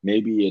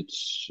maybe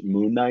it's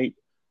Moon Knight,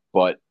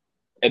 but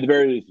at the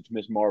very least, it's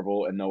Miss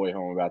Marvel and No Way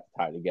Home about to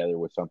tie together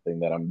with something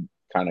that I'm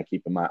kind of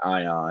keeping my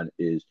eye on.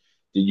 Did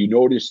you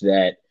notice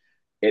that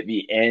at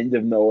the end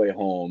of No Way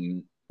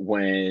Home,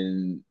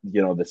 when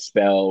the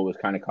spell was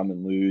kind of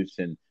coming loose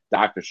and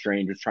Doctor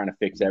Strange was trying to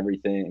fix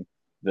everything,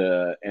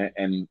 the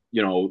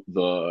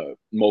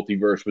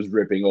multiverse was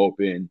ripping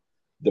open.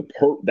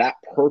 That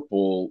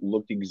purple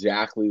looked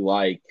exactly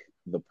like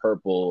the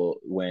purple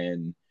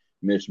when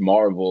Miss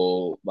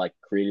Marvel like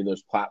created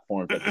those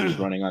platforms that she was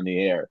running on the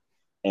air.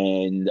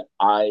 And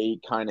I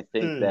kind of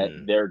think that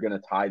Hmm. they're going to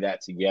tie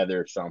that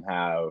together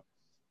somehow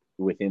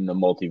within the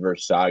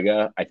multiverse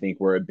saga. I think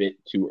we're a bit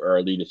too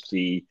early to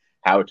see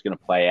how it's going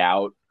to play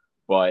out,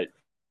 but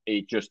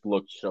it just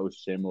looks so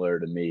similar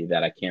to me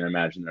that I can't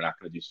imagine they're not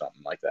going to do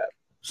something like that.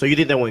 So you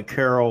think that when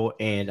Carol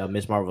and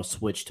Miss Marvel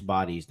switched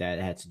bodies, that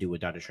had to do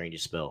with Doctor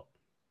Strange's spell,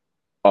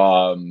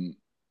 Um,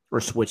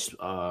 or switched,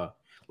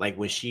 like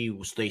when she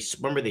was, they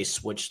remember they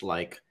switched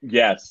like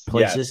yes,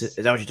 places. Is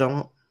yes. that what you're talking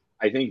about?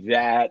 I think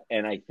that,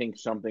 and I think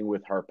something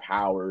with her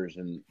powers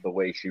and the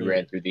way she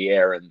ran Hmm. through the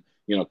air, and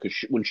because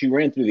when she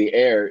ran through the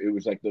air, it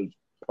was like those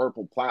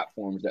purple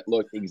platforms that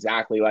looked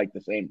exactly like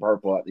the same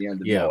purple at the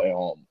end of No Yeah. Way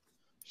Home.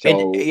 And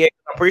So yeah,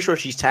 I'm pretty sure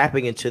she's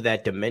tapping into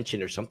that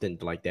dimension or something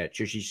like that.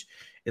 She's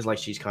it's like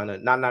she's kind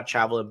of not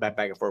traveling back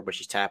and forth, but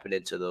she's tapping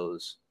into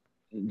those.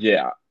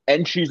 yeah,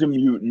 and she's a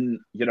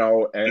mutant,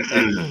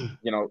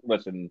 and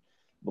listen,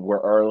 we're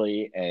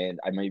early, and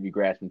I may be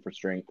grasping for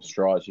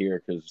straws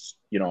here because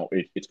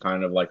it's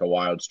kind of like a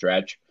wild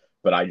stretch,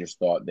 but I just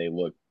thought they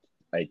looked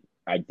like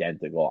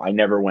identical. I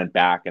never went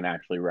back and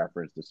actually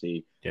referenced to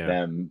see Yeah.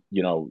 them,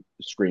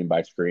 screen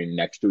by screen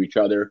next to each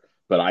other,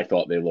 but I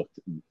thought they looked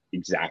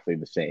exactly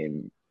the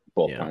same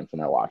both Yeah. times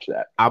when I watched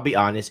that. I'll be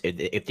honest,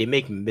 if they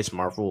make Miss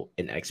Marvel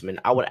and X-Men,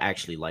 I would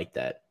actually like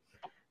that.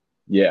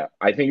 Yeah,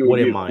 I think it would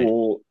be Wouldn't a mind.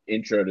 cool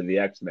intro to the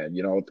X-Men,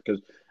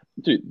 because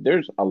dude,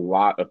 there's a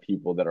lot of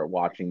people that are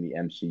watching the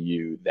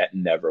MCU that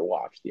never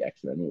watched the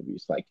X-Men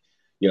movies. Like,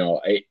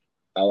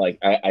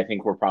 I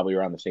think we're probably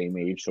around the same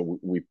age, so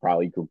we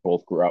probably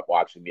both grew up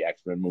watching the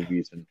X-Men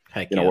movies, and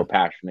Heck yeah. we're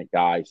passionate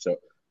guys. So,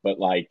 but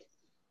like,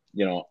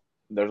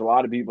 there's a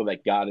lot of people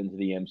that got into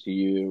the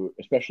MCU,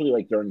 especially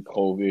like during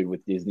COVID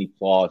with Disney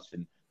Plus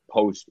and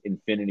post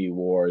Infinity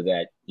War,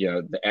 that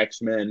the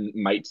X-Men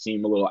might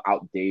seem a little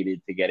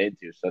outdated to get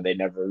into, so they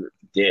never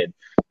did.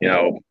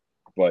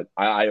 But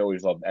I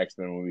always loved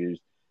X-Men movies.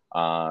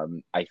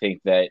 I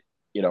think that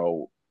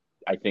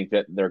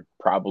they're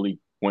probably,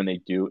 when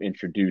they do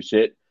introduce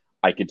it,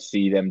 I could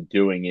see them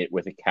doing it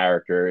with a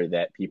character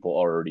that people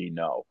already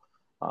know.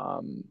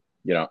 I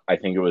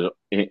think it was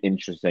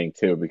interesting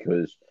too,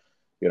 because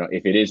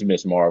if it is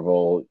Miss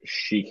Marvel,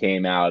 she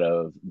came out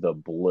of the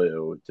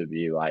blue to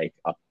be like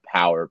a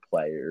power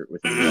player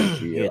within the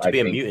MCU. Yeah, to be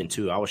a mutant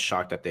too. I was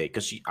shocked that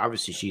because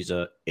she's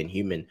a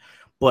Inhuman,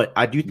 but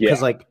I do,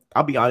 because like,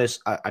 I'll be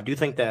honest, I do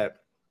think that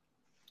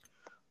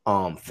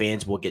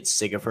fans will get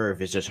sick of her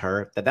if it's just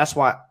her. That's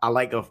why I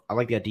like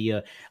the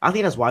idea. I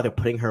think that's why they're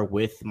putting her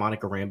with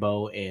Monica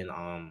Rambeau and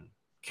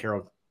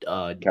Carol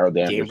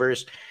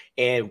Danvers.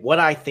 And what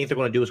I think they're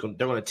going to do is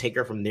they're going to take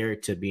her from there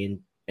to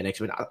being an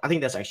X-Men. I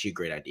think that's actually a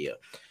great idea.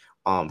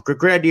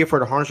 Great idea for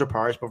her to harness her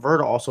powers, but for her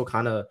to also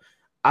kind of,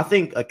 I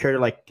think a character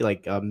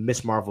like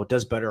Miss Marvel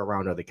does better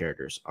around other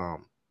characters.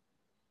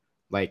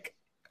 Like,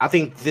 I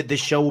think that this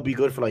show will be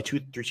good for like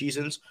 2-3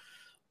 seasons.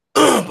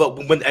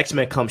 But when the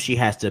X-Men come, she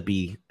has to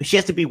be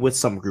with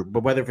some group,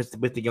 but whether it's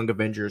with the Young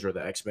Avengers or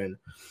the X-Men.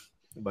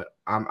 But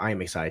I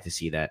am excited to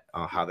see that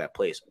how that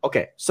plays.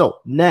 Okay, so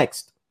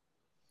next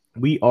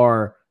we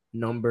are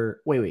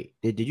number. Wait.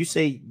 Did you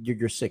say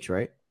you're 6,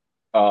 right?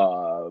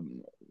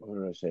 What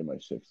did I say my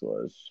 6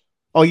 was?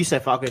 Oh, you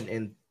said Falcon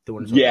and the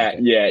Winter Soldier.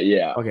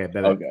 Yeah. Okay,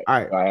 better. Okay.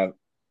 All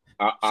right.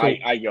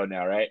 I go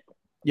now, right?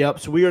 Yep.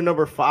 So we are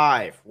number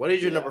 5. What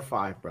is your number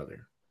 5,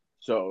 brother?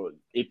 So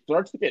it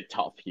starts to get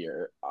tough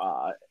here,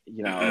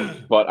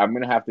 but I'm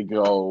gonna have to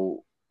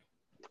go.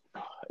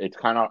 It's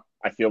kind of,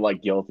 I feel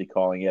like guilty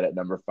calling it at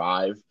number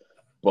 5,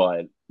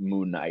 but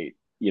Moon Knight.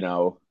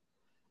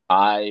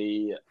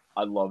 I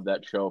love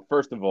that show.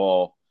 First of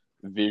all,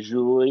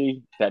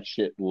 visually, that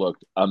shit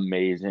looked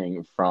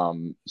amazing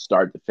from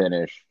start to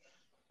finish.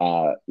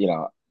 I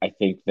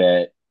think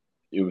that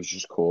it was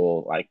just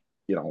cool. Like,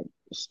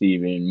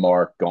 Steven,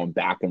 Mark going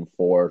back and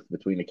forth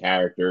between the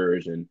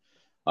characters, and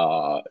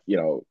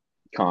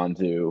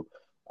Kanzu,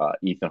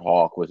 Ethan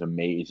Hawke was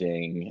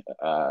amazing.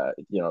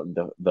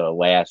 The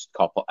last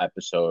couple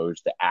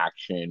episodes, the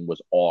action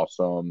was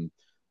awesome.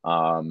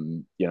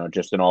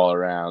 Just an all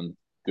around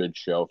good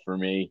show for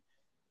me.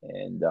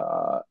 And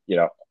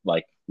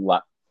like,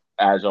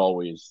 as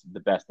always, the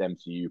best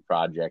MCU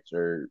projects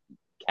are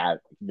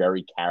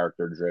very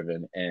character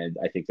driven, and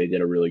I think they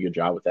did a really good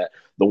job with that.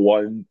 The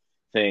one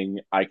thing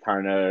I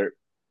kind of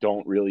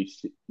don't really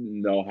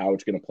know how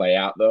it's going to play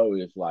out, though,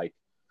 is like,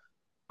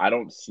 I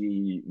don't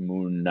see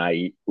Moon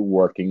Knight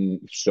working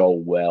so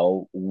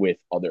well with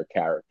other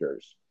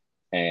characters.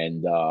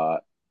 And,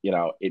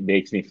 it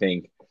makes me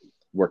think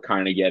we're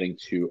kind of getting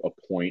to a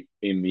point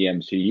in the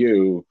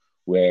MCU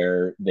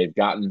where they've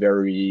gotten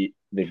very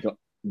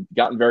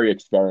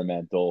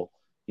experimental.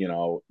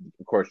 Of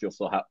course, you'll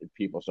still have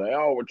people say,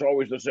 "Oh, it's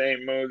always the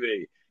same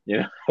movie,"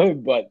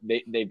 but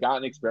they've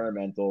gotten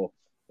experimental.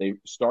 They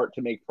start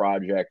to make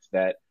projects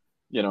that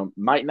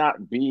might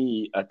not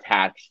be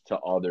attached to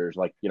others,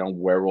 like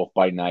Werewolf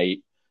by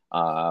Night.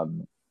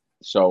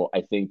 So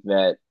I think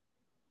that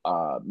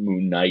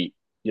Moon Knight,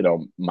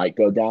 might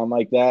go down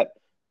like that,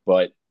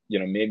 but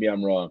maybe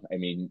I'm wrong. I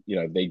mean,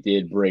 they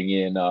did bring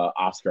in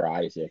Oscar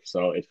Isaac,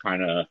 so it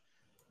kind of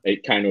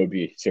would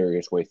be a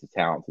serious waste of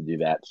talent to do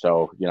that.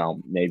 So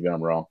maybe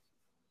I'm wrong.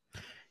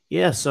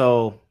 Yeah.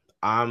 So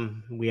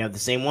we have the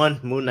same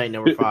one, Moon Knight,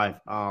 number 5.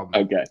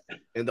 Okay.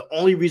 And the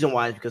only reason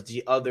why is because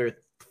the other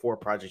 4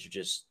 projects are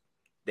just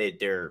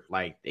they're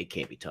like, they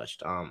can't be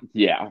touched.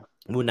 Yeah.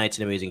 Moon Knight's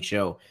an amazing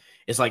show.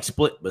 It's like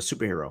Split but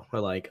superhero.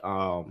 Like,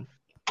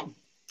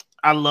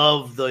 I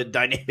love the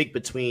dynamic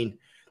between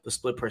the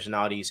Split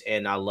personalities,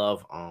 and I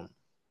love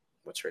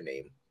what's her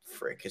name?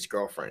 Frick, his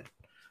girlfriend.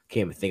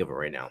 Can't even think of it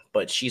right now,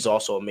 but she's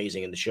also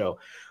amazing in the show.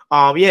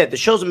 Yeah, the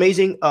show's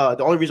amazing.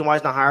 The only reason why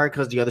it's not higher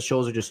because the other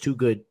shows are just too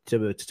good to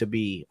be to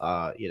be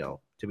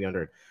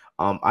under.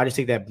 I just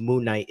think that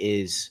Moon Knight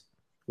is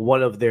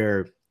one of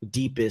their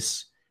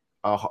deepest,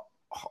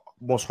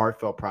 most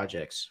heartfelt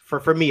projects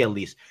for me, at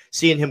least.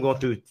 Seeing him going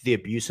through the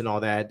abuse and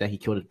all that he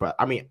killed his brother.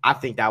 I mean, I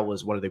think that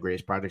was one of the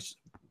greatest projects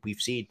we've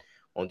seen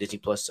on Disney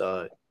Plus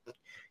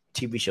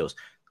TV shows.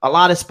 A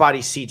lot of spotty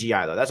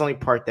CGI though. That's the only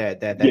part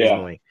that is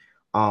annoying.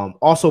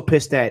 Also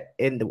pissed that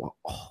we're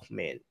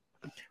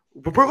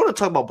going to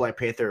talk about Black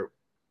Panther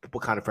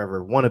Wakanda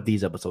Forever one of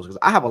these episodes because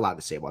I have a lot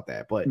to say about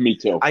that. But Me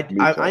too.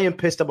 I am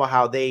pissed about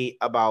how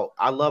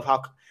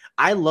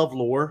I love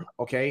lore.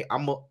 Okay,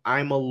 I'm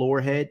a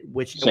lore head. And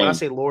when I Same.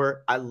 say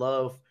lore, I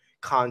love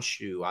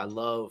Khonshu. I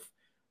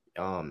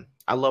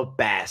love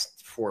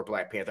Bast for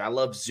Black Panther. I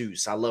love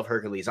Zeus. I love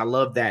Hercules. I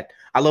love that.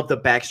 I love the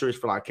backstories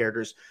for a lot of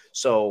characters.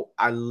 So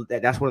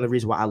that's one of the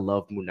reasons why I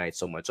love Moon Knight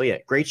so much. So yeah,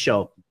 great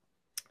show.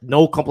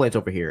 No complaints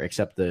over here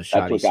except the That's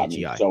shoddy what got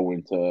me CGI. so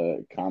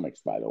into comics,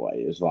 by the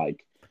way, is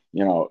like,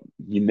 the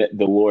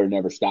lore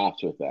never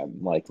stops with them.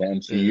 Like the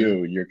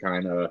MCU, you're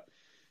kind of,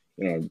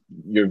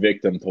 you're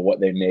victim to what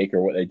they make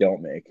or what they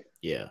don't make.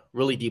 Yeah,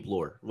 really deep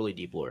lore. Really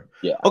deep lore.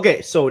 Yeah.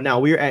 Okay, so now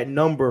we're at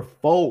number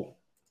 4.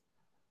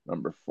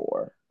 Number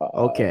 4.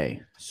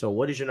 Okay, so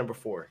what is your number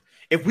 4?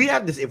 If we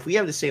have the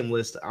same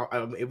list,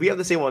 if we have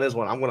the same on this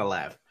one, I'm gonna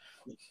laugh.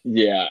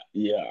 Yeah.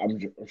 I'm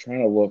trying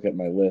to look at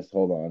my list.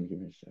 Hold on, give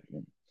me a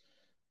second.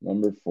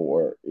 Number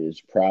 4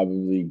 is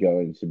probably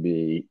going to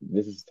be.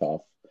 This is tough,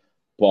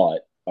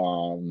 but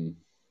I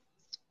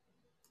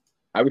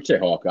would say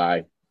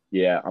Hawkeye.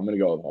 Yeah, I'm gonna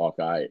go with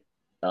Hawkeye.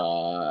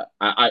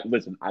 I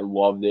listen. I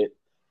loved it.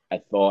 I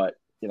thought,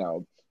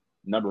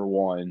 number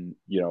one,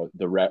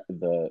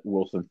 the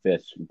Wilson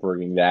Fisk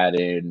bringing that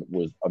in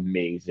was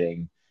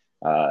amazing.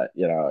 I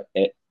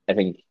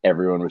think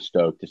everyone was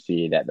stoked to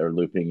see that they're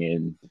looping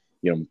in,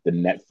 the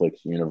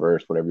Netflix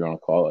universe, whatever you want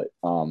to call it.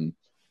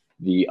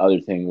 The other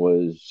thing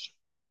was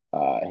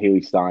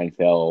Haley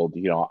Steinfeld.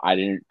 I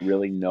didn't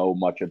really know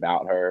much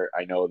about her.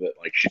 I know that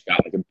like she's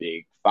got like a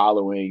big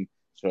following,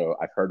 so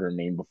I've heard her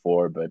name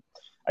before, but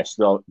I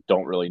still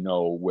don't really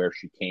know where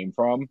she came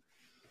from.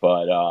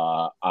 But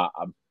I'm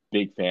a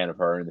big fan of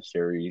her in the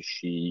series.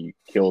 She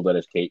killed it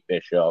as Kate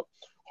Bishop.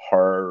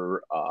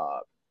 Her,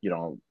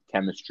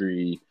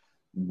 chemistry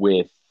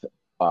with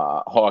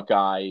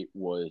Hawkeye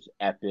was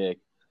epic.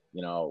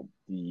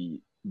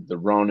 The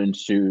Ronin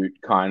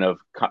suit kind of,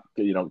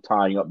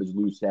 tying up his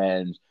loose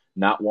ends,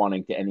 not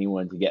wanting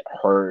anyone to get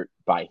hurt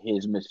by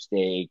his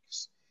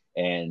mistakes,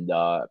 and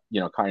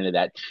kind of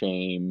that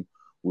shame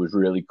was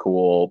really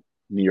cool.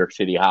 New York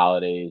City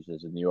holidays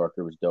as a New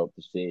Yorker was dope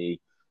to see.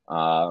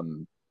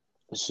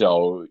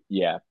 So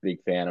yeah,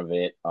 big fan of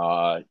it.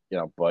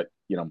 But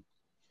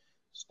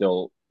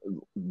still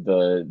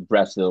the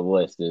rest of the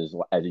list is,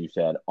 as you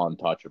said,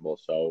 untouchable.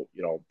 So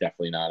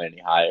definitely not any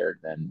higher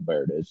than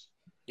where it is.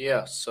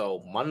 Yeah,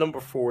 so my number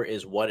 4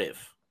 is What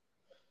If.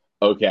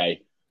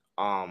 Okay.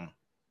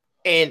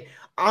 And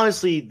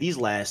honestly,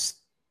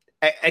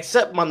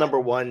 except my number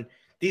 1,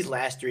 these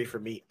last 3 for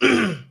me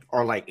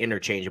are like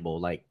interchangeable.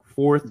 Like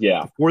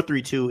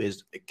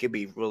 4-3-2 it could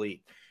be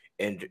really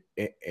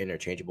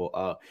interchangeable.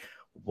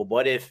 But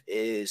What If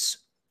is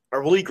a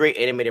really great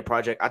animated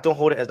project. I don't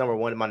hold it as number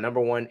 1. My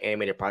number 1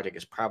 animated project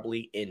is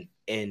probably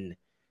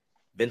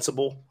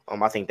Invincible.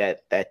 I think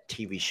that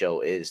TV show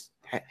is.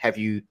 Have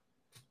you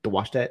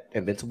watched that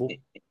Invincible?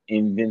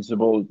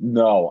 Invincible?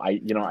 No,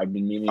 I've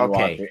been meaning to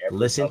watch it.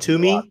 Listen to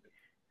me.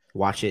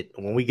 Watch it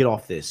when we get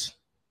off this.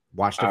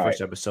 Watch the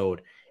first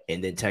episode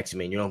and then text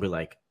me, and you're gonna be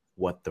like,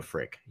 "What the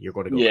frick?" You're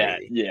gonna go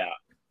crazy. Yeah.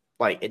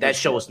 Like that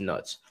show is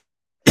nuts.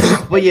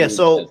 But yeah,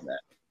 so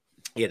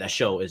yeah, that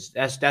show is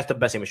that's the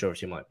best animated show I've ever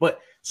seen in my life. But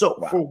so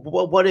for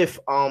What If,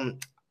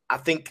 I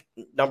think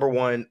number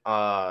 1,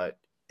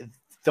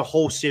 the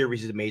whole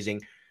series is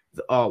amazing.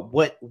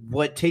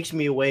 What takes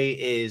me away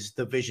is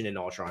the Vision in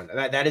Ultron.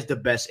 That is the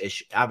best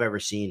issue I've ever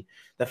seen.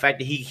 The fact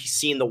that he's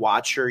seen the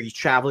Watcher, he's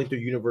traveling through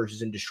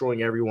universes and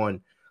destroying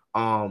everyone.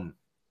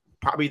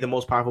 Probably the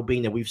most powerful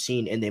being that we've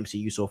seen in the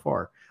MCU so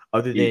far,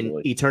 other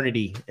than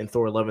Eternity and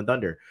Thor: Love and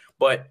Thunder.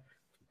 But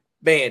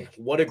man,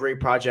 what a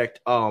great project.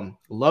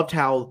 Loved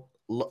how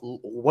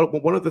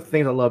one of the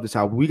things I loved is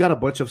how we got a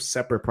bunch of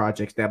separate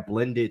projects that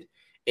blended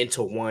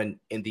into one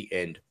in the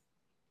end,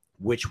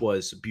 which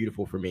was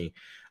beautiful for me.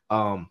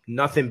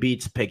 Nothing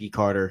beats Peggy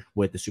Carter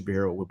with the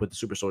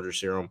super soldier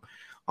serum.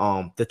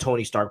 The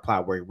Tony Stark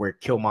plot where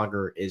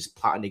Killmonger is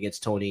plotting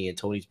against Tony and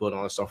Tony's building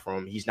all this stuff from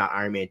him. He's not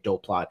Iron Man,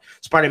 dope plot.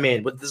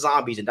 Spider-Man with the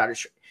zombies and Doctor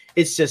Strange.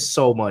 It's just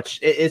so much.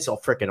 It's so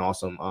freaking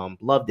awesome.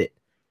 Loved it.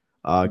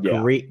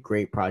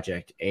 Great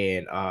project.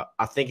 And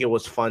I think it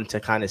was fun to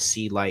kind of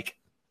see like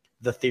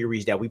the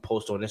theories that we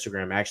post on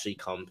Instagram actually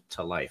come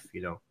to life,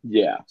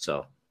 Yeah.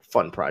 So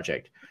fun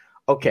project.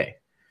 Okay.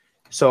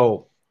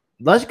 So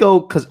let's go,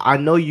 because I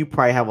know you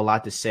probably have a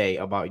lot to say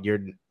about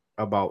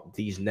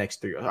these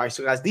next 3. All right,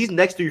 so guys, these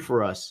next 3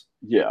 for us.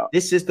 Yeah.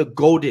 This is the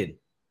golden.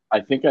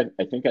 I think I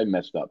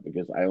messed up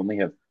because I only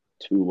have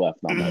 2 left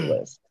on my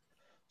list.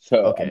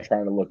 So I'm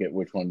trying to look at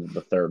which one is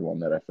the third one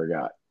that I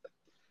forgot.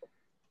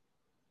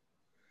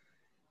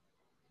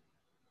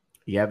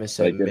 You haven't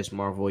said Miss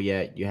Marvel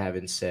yet. You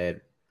haven't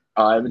said.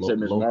 I haven't said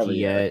Miss Marvel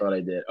yet. I thought I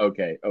did.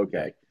 Okay.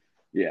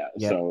 Yeah.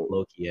 So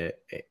Loki yet.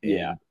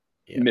 Yeah.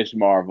 Miss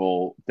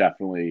Marvel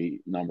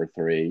definitely number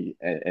 3,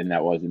 and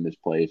that wasn't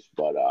misplaced.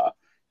 But I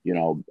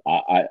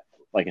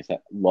like I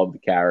said, love the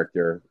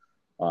character.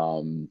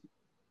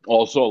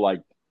 Also,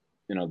 like,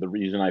 the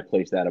reason I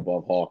place that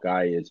above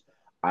Hawkeye is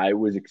I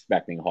was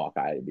expecting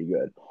Hawkeye to be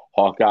good.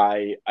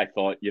 Hawkeye, I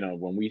thought,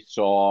 when we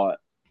saw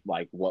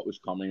like what was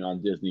coming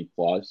on Disney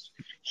Plus,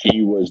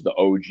 he was the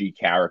OG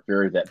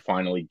character that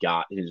finally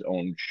got his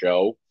own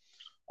show.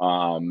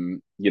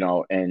 And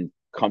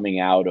coming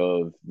out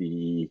of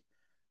the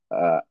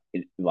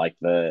like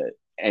the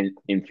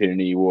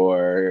Infinity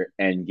War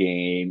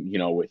Endgame,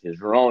 with his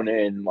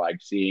Ronin, like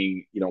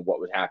seeing, what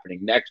was happening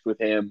next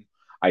with him,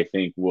 I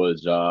think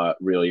was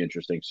really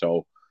interesting.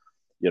 So,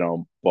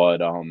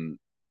 but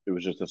it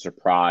was just a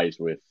surprise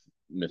with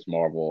Miss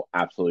Marvel.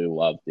 Absolutely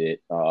loved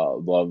it.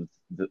 Loved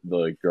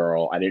the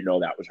girl. I didn't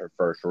know that was her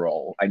first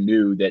role. I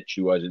knew that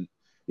she wasn't,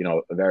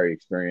 a very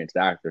experienced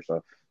actor,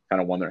 so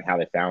kind of wondering how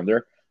they found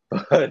her.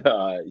 But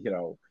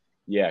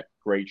yeah,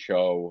 great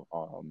show.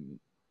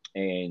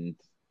 And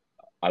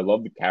I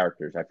love the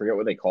characters. I forget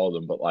what they called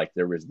them, but like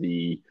there was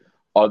the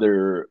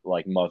other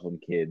like Muslim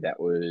kid that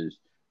was,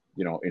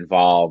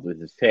 involved with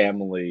his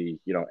family.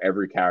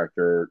 Every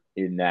character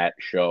in that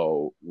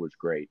show was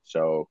great.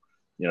 So,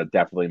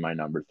 definitely my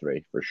number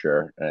three for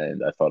sure.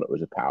 And I thought it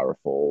was a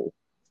powerful,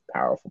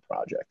 powerful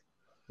project.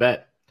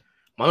 Bet.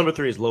 My number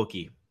three is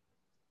Loki.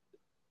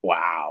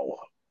 Wow.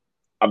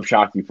 I'm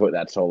shocked you put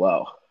that so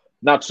low.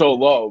 Not so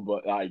low,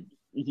 but like,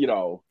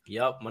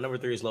 Yep, my number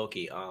three is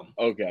Loki.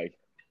 Okay.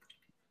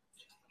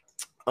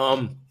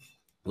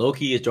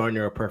 Loki is darn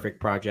near a perfect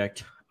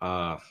project.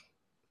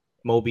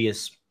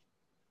 Mobius,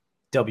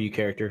 W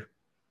character.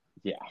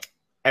 Yeah.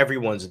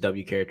 Everyone's a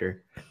W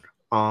character.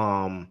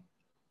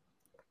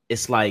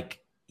 It's like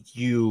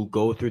you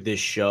go through this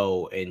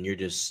show and you're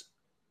just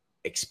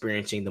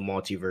experiencing the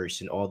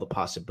multiverse and all the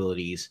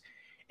possibilities,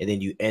 and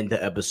then you end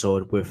the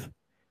episode with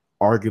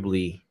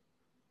arguably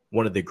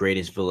one of the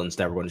greatest villains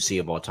that we're going to see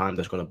of all time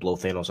that's going to blow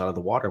Thanos out of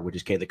the water, which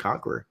is Kang the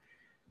Conqueror.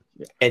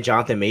 Yeah. And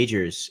Jonathan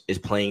Majors is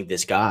playing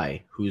this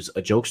guy who's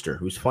a jokester,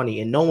 who's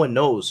funny, and no one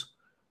knows.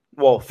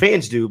 Well,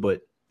 fans do,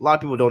 but a lot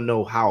of people don't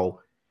know how.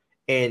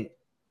 And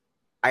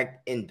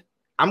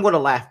I'm going to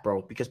laugh,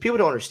 bro, because people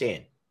don't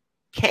understand.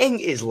 Kang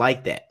is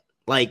like that.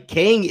 Like,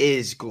 Kang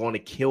is going to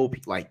kill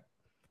people. Like,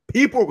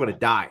 people are going to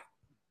die.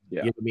 Yeah.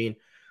 You know what I mean?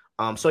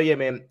 So, yeah,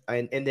 man.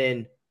 And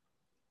then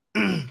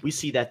we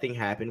see that thing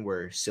happen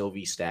where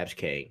Sylvie stabs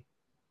Kang.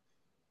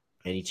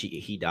 And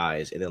he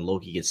dies, and then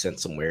Loki gets sent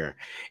somewhere,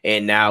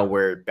 and now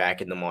we're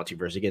back in the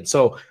multiverse again.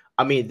 So,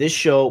 I mean, this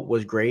show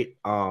was great.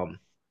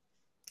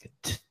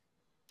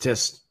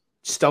 Just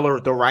stellar.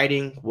 The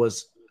writing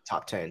was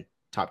top 10,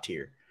 top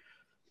tier.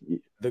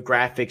 The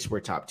graphics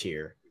were top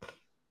tier.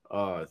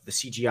 The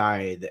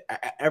CGI,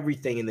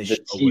 everything in the show.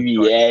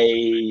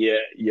 TVA,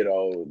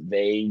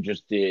 they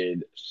just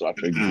did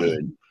such a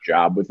good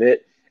job with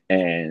it.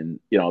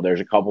 And,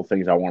 there's a couple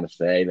things I want to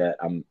say that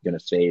I'm going to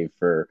save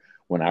for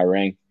when I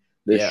rank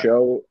this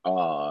show.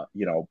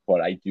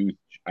 But I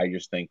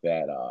just think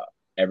that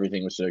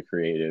everything was so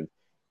creative.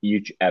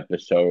 Each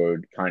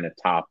episode kind of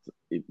topped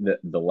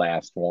the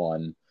last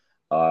one.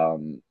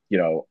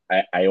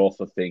 I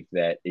also think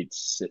that it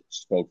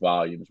spoke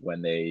volumes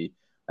when they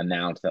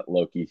announced that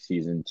Loki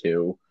season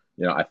 2.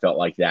 I felt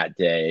like that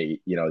day,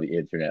 the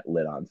internet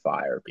lit on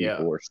fire.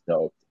 People were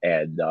stoked.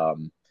 And,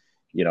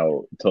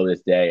 till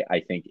this day, I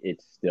think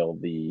it's still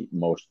the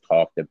most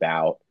talked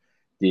about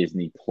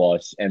Disney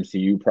Plus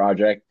MCU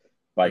project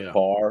by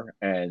far.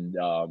 And,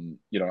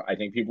 I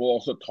think people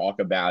also talk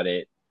about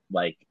it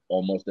like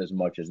almost as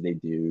much as they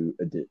do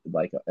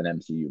like an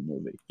MCU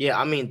movie. Yeah,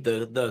 I mean,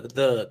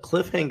 the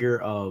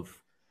cliffhanger of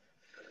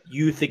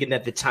you thinking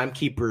that the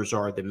timekeepers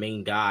are the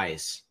main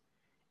guys,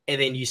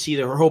 and then you see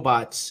the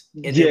robots,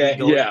 and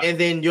and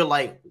then you're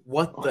like,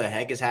 what the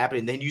heck is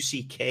happening? And then you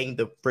see Kang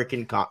the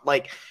freaking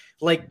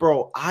like,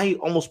 bro, I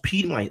almost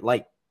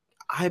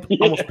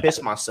almost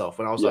pissed myself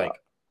when I was like,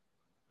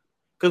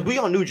 because we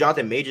all knew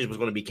Jonathan Majors was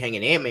going to be Kang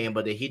and Ant-Man,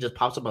 but then he just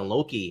pops up on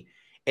Loki.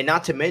 And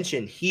not to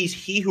mention, he's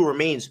He Who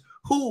Remains,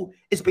 who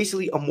is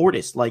basically a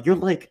Mortis. Like, you're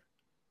like,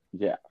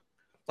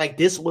 like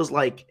this was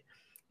like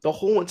the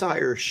whole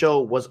entire show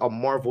was a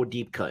Marvel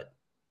deep cut.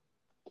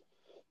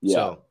 Yeah.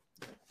 So,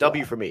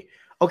 W for me.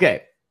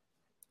 Okay.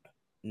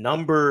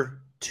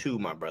 Number 2,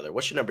 my brother.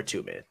 What's your number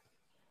 2, man?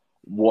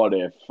 What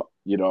If?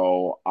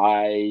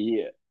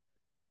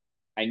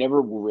 I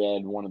never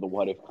read one of the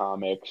What If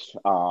comics.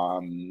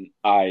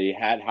 I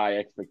had high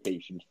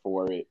expectations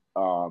for it,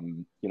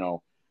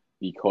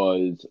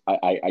 because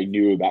I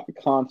knew about the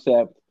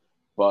concept.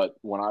 But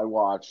when I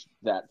watched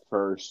that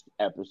first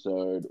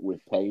episode with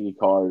Peggy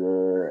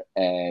Carter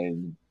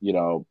and,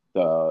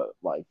 the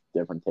like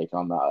different take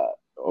on the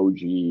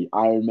OG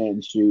Iron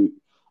Man suit,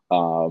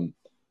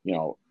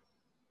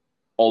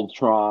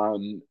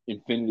 Ultron,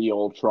 Infinity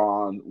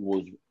Ultron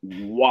was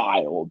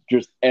wild.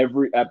 Just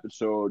every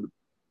episode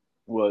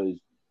was,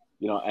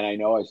 and I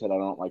know I said I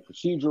don't like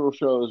procedural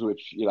shows,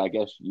 which, I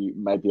guess you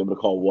might be able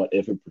to call What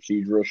If a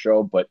procedural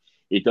show, but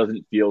it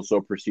doesn't feel so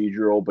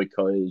procedural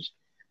because,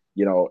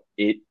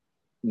 it,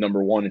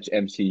 number one, it's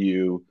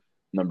MCU.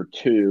 Number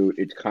two,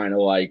 it's kind of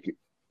like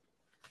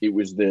it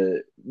was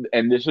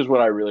and this is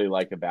what I really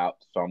like about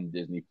some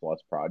Disney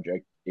Plus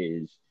project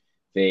is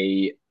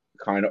they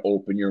kind of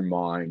open your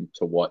mind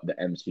to what the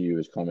MCU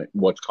is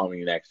what's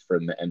coming next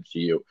from the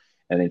MCU.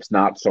 And it's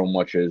not so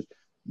much as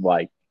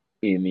like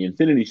in the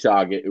Infinity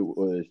Saga, it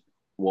was,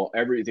 well,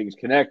 everything's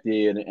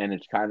connected, and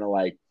it's kind of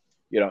like,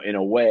 in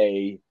a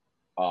way,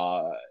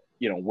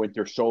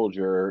 Winter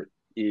Soldier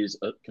is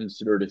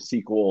considered a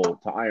sequel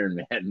to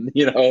Iron Man,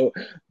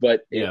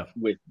 but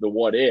with the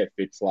What If,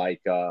 it's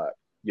like,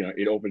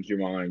 it opens your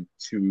mind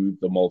to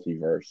the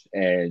multiverse.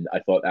 And I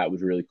thought that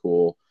was really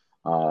cool.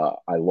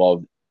 I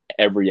loved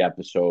every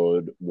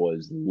episode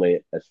was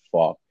lit as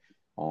fuck.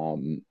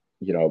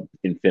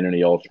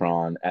 Infinity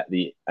Ultron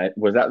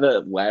was that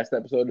the last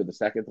episode or the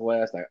second to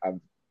last?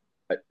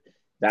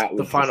 That was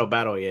the final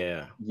battle.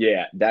 Yeah,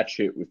 that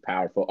shit was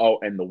powerful. Oh,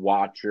 and the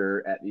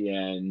Watcher at the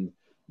end,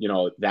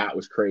 that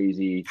was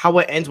crazy. How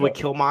it ends with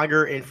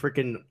Killmonger and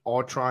freaking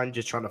Ultron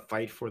just trying to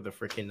fight for the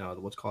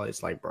freaking what's called?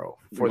 It's like, bro,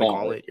 for the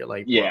gauntlet. You're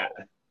like, bro.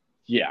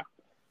 Yeah.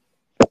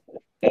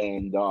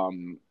 And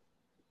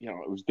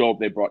it was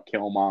dope. They brought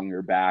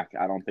Killmonger back.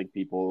 I don't think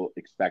people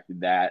expected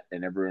that,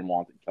 and everyone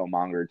wanted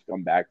Killmonger to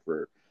come back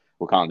for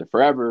Wakanda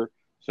Forever.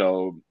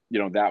 So,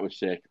 that was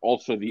sick.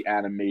 Also, the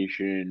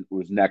animation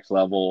was next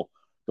level.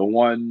 The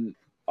one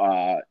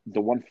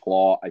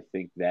flaw I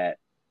think that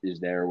is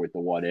there with the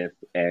What If,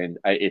 and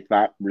it's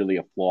not really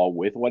a flaw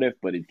with What If,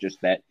 but it's just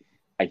that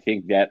I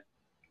think that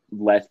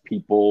less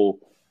people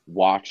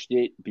watched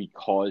it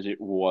because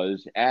it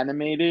was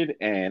animated,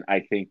 and I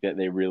think that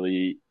they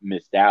really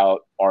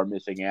are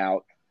missing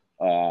out.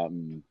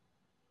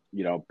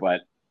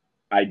 But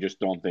I just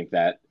don't think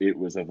that it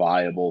was a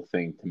viable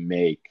thing to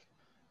make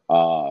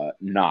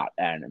not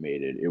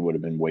animated. It would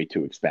have been way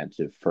too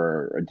expensive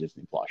for a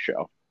Disney Plus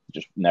show. It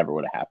just never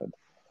would have happened.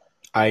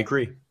 I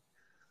agree,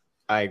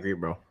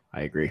 bro.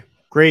 I agree.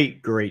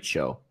 Great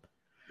show.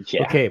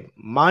 Yeah. Okay,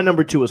 my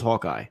number 2 is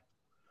Hawkeye.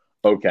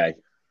 Okay.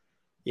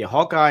 Yeah,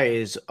 Hawkeye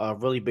is a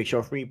really big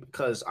show for me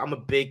because I'm a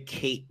big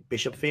Kate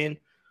Bishop fan.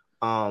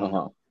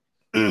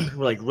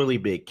 Like really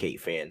big Kate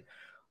fan.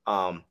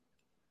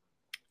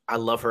 I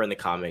love her in the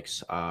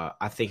comics.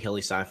 I think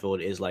Haley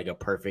Steinfeld is like a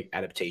perfect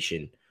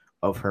adaptation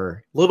of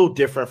her. A little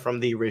different from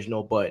the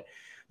original, but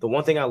the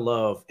one thing I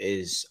love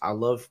is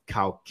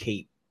how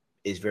Kate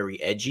is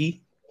very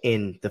edgy,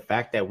 and the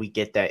fact that we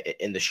get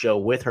that in the show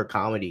with her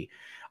comedy.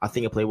 I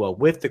think it played well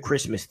with the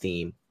Christmas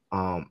theme.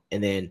 And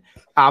then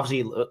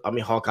obviously,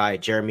 Hawkeye,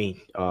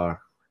 Jeremy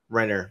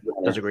Renner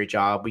does a great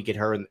job. We get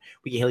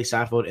Haley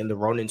Steinfeld in the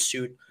Ronin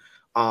suit.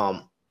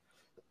 And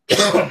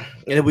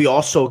then we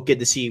also get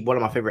to see one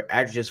of my favorite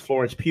actresses,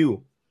 Florence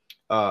Pugh,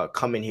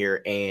 come in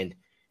here. And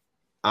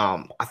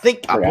I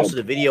think I posted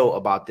a video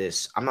about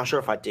this. I'm not sure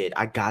if I did.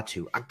 I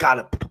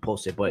gotta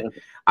post it, but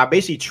I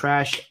basically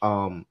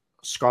trashed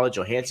Scarlett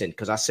Johansson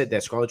because I said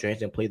that Scarlett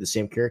Johansson played the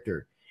same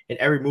character in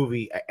every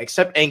movie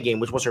except Endgame,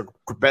 which was her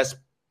best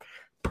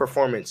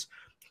performance.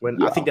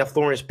 I think that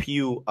Florence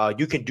Pugh,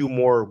 you can do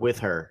more with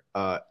her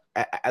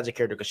as a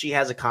character because she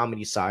has a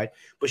comedy side,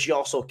 but she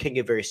also can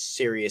get very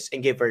serious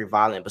and get very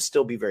violent, but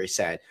still be very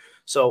sad.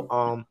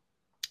 So,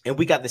 and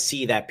we got to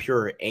see that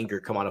pure anger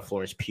come out of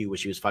Florence Pugh when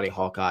she was fighting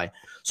Hawkeye.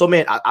 So,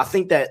 man, I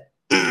think that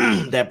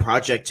that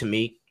project to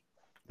me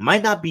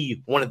might not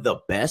be one of the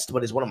best,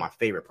 but it's one of my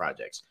favorite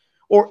projects.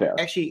 Or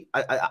actually,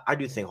 I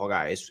do think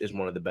Hawkeye is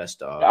one of the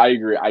best. I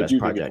agree. I do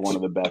think it's one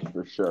of the best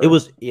for sure. It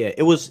was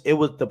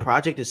the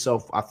project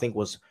itself. I think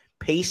was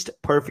paced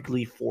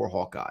perfectly for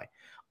Hawkeye.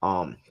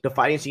 The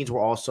fighting scenes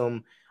were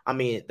awesome. I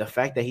mean, the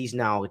fact that he's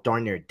now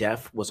darn near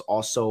deaf was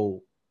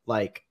also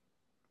like,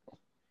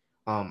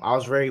 I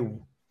was very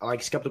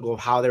skeptical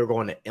of how they were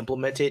going to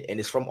implement it, and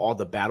it's from all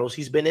the battles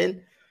he's been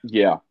in.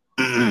 Yeah.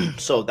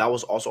 So that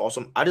was also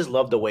awesome. I just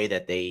love the way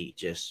that they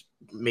just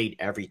made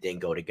everything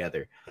go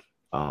together.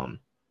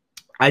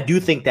 I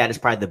do think that is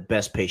probably the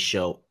best paced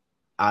show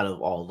out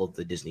of all of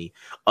the Disney,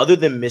 other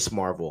than Miss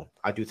Marvel.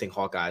 I do think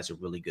Hawkeye is a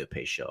really good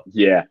paced show.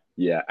 Yeah.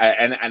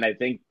 And I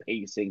think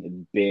pacing has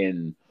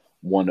been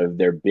one of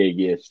their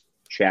biggest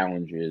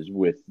challenges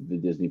with the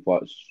Disney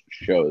Plus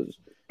shows.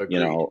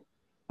 Agreed.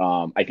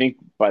 I think,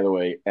 by the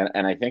way,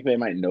 and I think they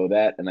might know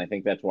that, and I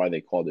think that's why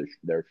they call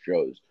their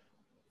shows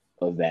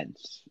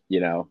events.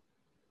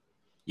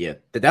 Yeah,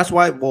 that's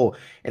why. Well,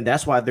 and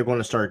that's why they're going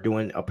to start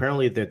doing.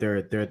 Apparently,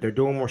 they're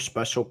doing more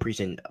special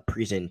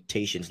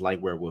presentations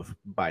like Werewolf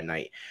by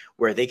Night,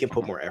 where they can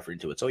put more effort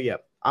into it. So yeah,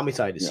 I'm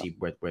excited to see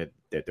where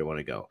they want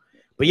to go.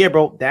 But yeah,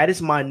 bro, that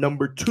is my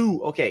number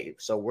 2. Okay,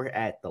 so we're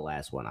at the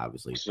last one,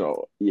 obviously.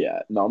 So yeah,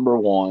 number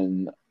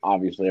 1,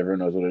 obviously everyone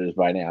knows what it is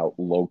by now.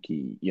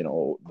 Loki.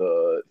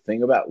 The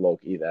thing about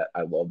Loki that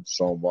I loved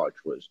so much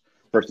was,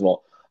 first of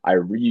all, I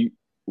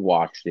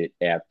rewatched it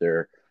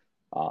after.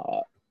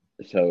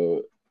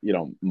 So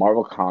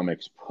Marvel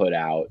Comics put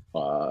out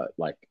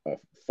like a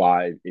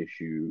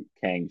 5-issue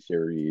Kang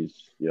series,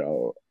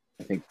 I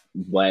think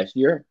last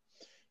year,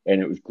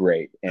 and it was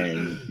great.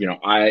 And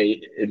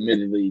I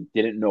admittedly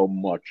didn't know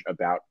much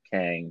about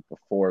Kang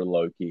before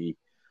Loki.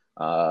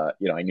 I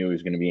knew he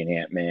was going to be an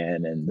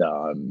Ant-Man, and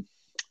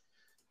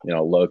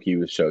Loki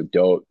was so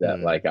dope that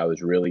Mm. like I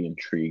was really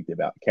intrigued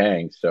about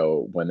Kang.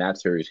 So when that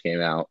series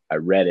came out, I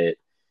read it,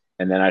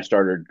 and then I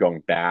started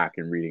going back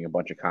and reading a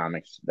bunch of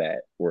comics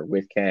that were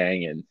with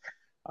Kang, and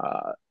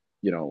uh,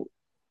 you know,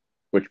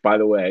 which by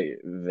the way,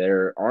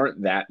 there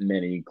aren't that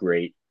many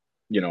great,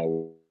 you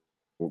know,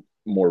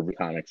 more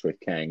comics with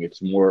Kang.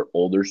 It's more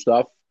older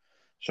stuff.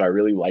 So I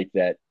really liked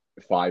that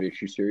 5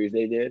 issue series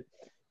they did.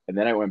 And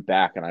then I went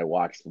back and I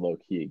watched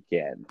Loki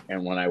again.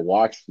 And when I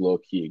watched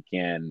Loki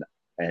again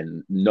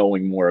and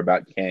knowing more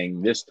about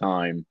Kang this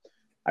time,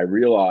 I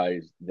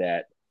realized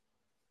that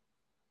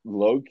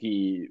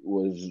Loki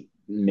was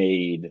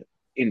made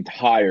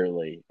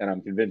entirely, and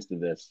I'm convinced of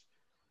this,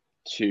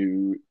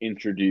 to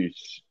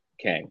introduce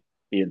Kang.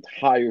 The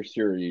entire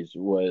series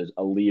was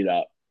a lead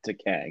up to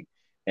Kang.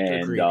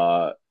 And Agreed.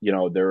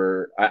 there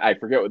were I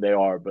forget what they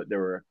are, but there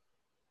were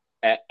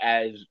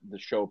as the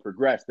show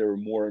progressed, there were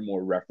more and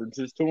more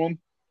references to him.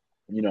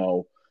 You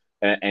know,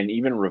 and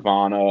even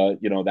Ravana,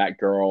 that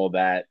girl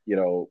that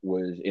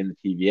was in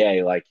the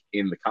TVA, like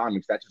in the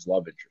comics, that's his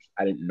love interest.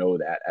 I didn't know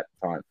that at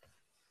the time.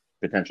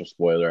 Potential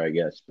spoiler, I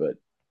guess, but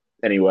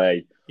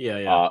anyway, Yeah,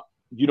 yeah. uh,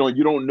 you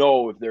don't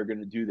know if they're going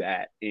to do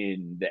that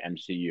in the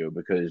MCU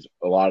because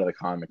a lot of the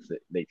comics that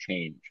they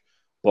change.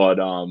 But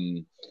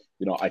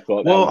I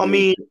thought that Well, was I really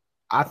mean, cool.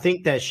 I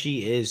think that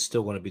she is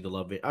still going to be the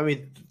love. I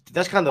mean,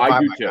 that's kind of I the vibe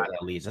do I too. got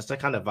at least. That's the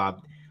kind of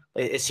vibe.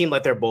 It seemed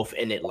like they're both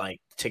in it like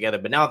together,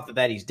 but now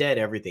that he's dead,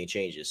 everything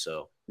changes.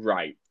 So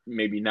Right.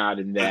 Maybe not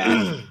in that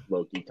yeah,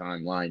 Loki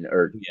timeline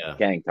or we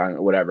Kang time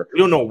or whatever.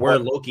 don't know where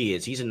But Loki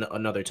is. He's in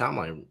another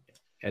timeline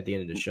at the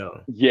end of the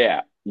show.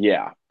 yeah,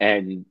 yeah.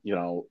 And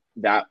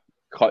that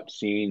cut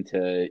scene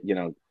to,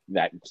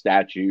 that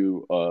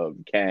statue of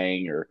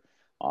Kang or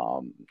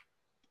um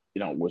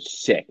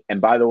was sick. And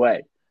by the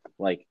way,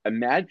 like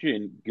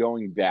imagine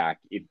going back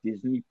if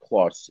Disney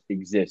Plus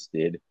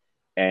existed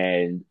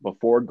and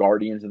before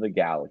Guardians of the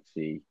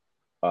Galaxy,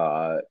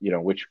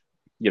 which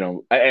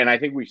and I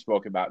think we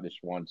spoke about this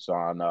once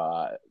on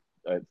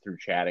through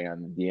chatting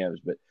on the DMs,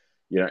 but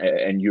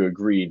and you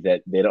agreed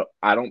that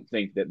I don't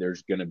think that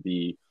there's going to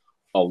be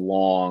a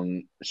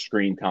long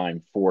screen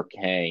time for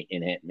Kang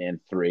in Ant-Man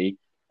 3,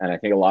 and I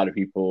think a lot of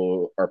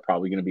people are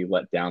probably going to be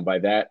let down by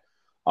that.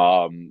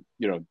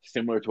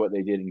 Similar to what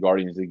they did in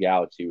Guardians of the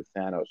Galaxy with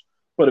Thanos.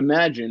 But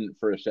imagine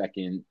for a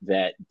second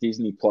that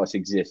Disney Plus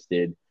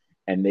existed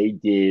and they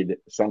did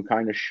some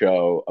kind of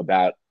show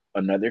about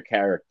another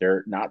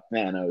character, not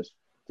Thanos,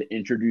 to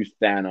introduce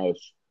Thanos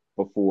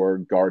before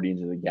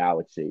Guardians of the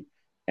Galaxy.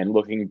 And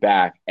looking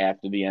back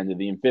after the end of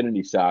the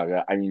Infinity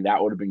Saga, I mean,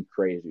 that would have been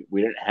crazy.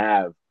 We didn't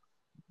have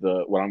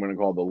the what I'm going to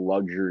call the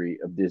luxury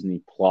of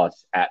Disney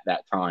Plus at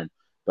that time.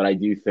 But I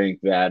do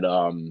think that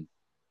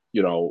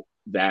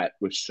that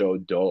was so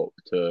dope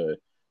to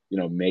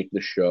make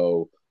the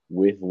show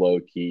with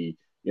Loki.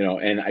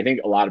 And I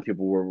think a lot of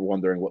people were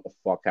wondering what the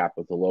fuck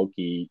happened to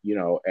Loki.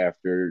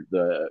 After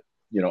the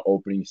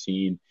opening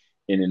scene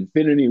in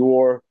Infinity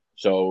War.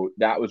 So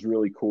that was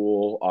really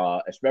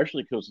cool,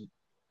 especially because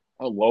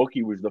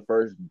Loki was the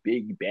first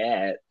big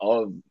bad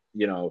of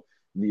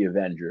the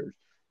Avengers.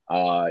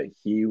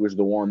 He was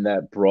the one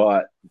that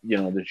brought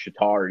the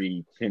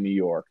Chitauri to New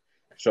York.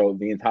 So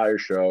the entire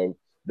show,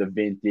 the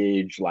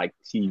vintage like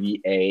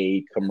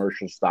TVA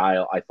commercial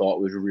style, I thought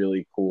was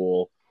really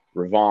cool.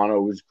 Ravana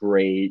was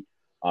great.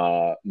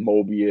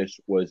 Mobius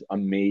was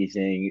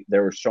amazing.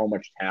 There was so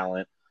much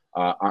talent.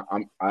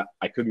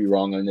 I could be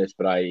wrong on this,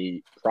 but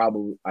I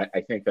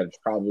think that it's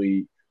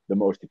probably the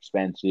most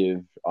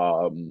expensive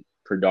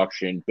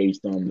production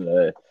based on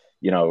the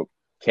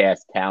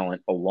cast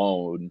talent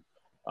alone.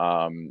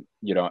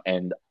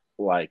 And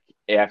like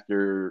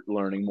after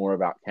learning more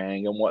about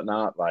Kang and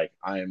whatnot, like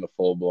I am a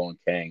full blown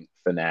Kang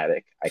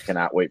fanatic. I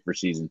cannot wait for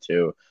season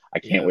 2. I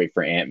can't Yeah. wait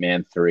for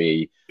Ant-Man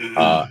 3.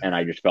 And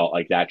I just felt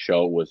like that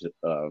show was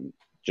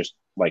just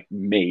like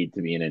made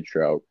to be an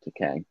intro to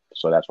Kang.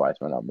 So that's why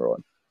it's my number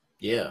one.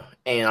 Yeah,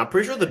 and I'm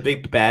pretty sure the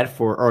big bad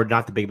or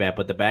not the big bad,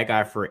 but the bad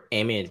guy for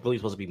Ant-Man is really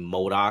supposed to be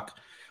MODOK,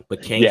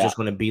 but Kang's Yeah, just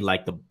going to be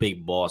like the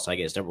big boss, I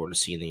guess, that we're going to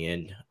see in the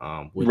end.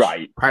 Which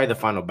right. probably the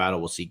final battle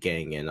we'll see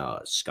Kang and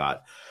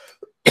Scott.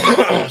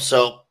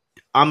 So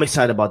I'm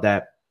excited about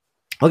that.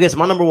 Okay, so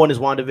my number one is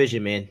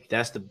WandaVision, man.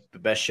 That's the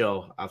best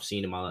show I've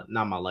seen in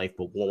my life,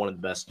 but one of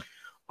the best.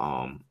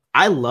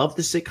 I love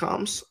the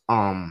sitcoms.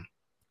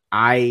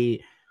 I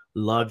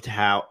loved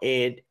how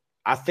and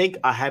I think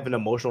I have an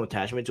emotional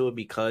attachment to it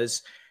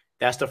because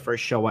that's the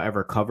first show I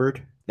ever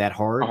covered that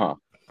hard. Uh-huh.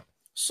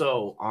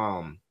 So,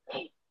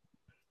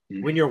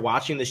 when you're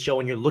watching the show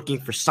and you're looking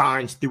for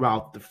signs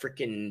throughout the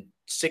freaking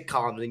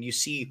sitcoms and you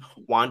see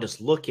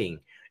Wanda's looking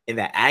and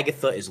that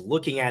Agatha is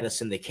looking at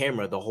us in the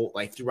camera the whole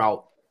like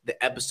throughout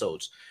the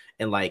episodes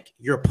and like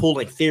you're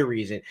pulling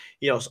theories and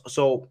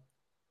so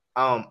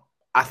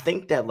I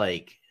think that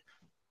like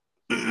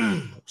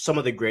some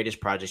of the greatest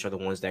projects are the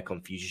ones that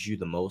confuses you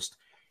the most.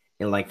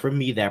 And like for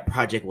me, that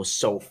project was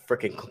so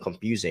freaking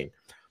confusing.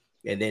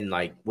 And then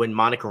like when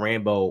Monica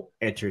Rambeau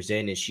enters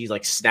in and she's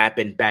like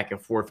snapping back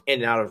and forth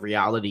in and out of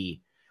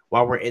reality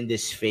while we're in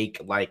this fake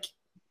like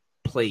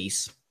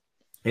place,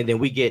 and then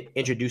we get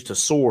introduced to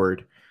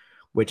Sword,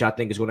 which I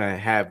think is going to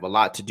have a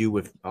lot to do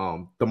with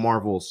the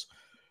Marvels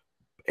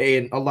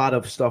and a lot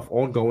of stuff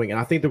ongoing. And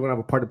I think they're going to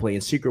have a part to play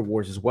in Secret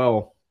Wars as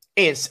well,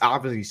 and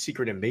obviously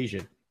Secret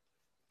Invasion,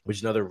 which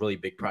is another really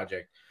big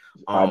project.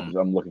 I'm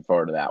looking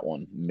forward to that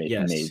one.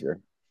 Yes. Major.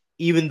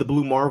 Even the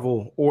Blue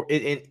Marvel, or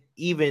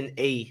even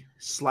a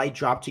slight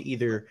drop to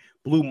either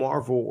Blue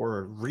Marvel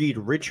or Reed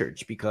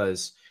Richards,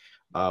 because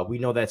we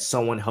know that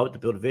someone helped to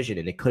build a vision,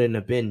 and it couldn't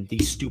have been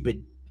these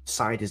stupid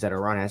scientists that are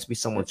around. It has to be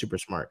someone super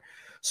smart.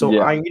 So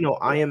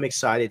I am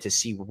excited to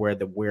see where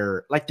there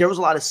was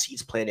a lot of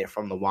seeds planted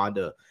from the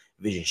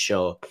WandaVision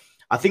show.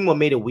 I think what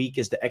made it weak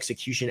is the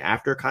execution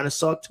after kind of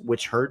sucked,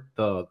 which hurt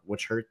the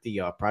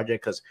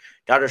project, because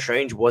Doctor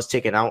Strange was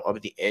taken out of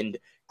the end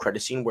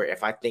credit scene, where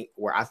I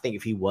think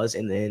if he was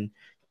in the end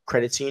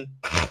credit scene,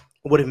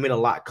 would have made a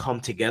lot come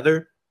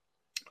together.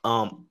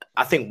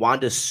 I think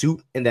Wanda's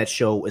suit in that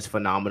show is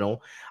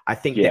phenomenal. I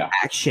think the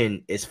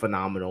action is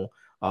phenomenal.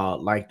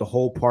 Like the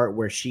whole part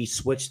where she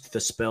switched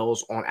the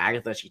spells on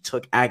Agatha, she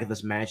took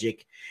Agatha's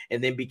magic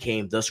and then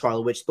became the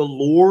Scarlet Witch. The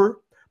lore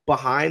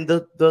behind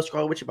the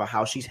Scarlet Witch, about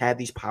how she's had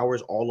these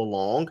powers all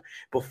along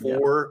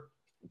before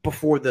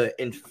the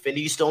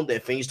Infinity Stone. The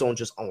Infinity Stone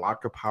just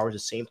unlocked her powers. The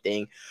same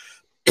thing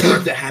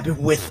that happened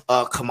with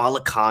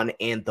Kamala Khan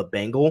and the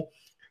Bengal.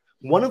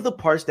 One of the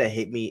parts that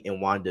hit me in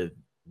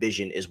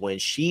WandaVision is when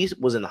she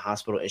was in the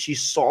hospital and she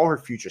saw her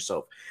future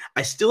self.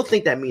 I still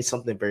think that means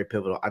something very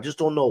pivotal. I just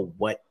don't know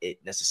what it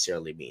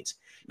necessarily means,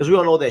 because we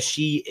all know that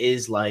she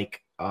is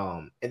like,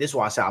 and this is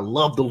why I say I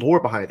love the lore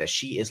behind it, that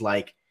she is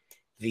like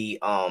the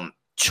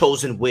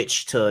chosen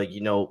witch to,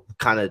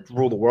 kind of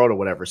rule the world or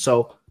whatever.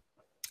 So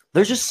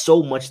there's just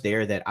so much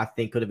there that I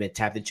think could have been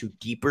tapped into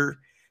deeper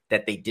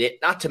that they did.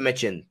 Not to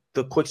mention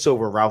the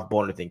Quicksilver Ralph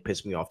Boner thing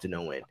pissed me off to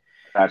no end.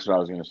 That's what I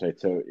was going to say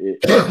too.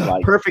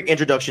 Perfect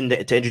introduction to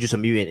introduce a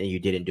mutant, and you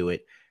didn't do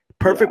it.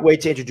 Perfect way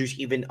to introduce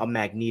even a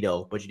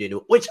Magneto, but you didn't do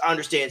it. Which I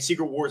understand.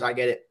 Secret Wars, I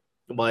get it,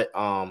 but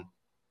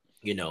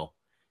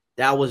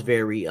that was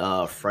very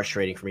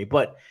frustrating for me.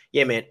 But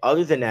yeah, man.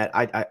 Other than that,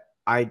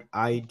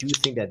 I do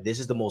think that this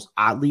is the most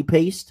oddly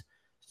paced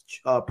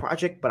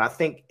project, but I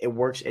think it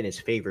works in its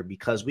favor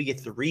because we get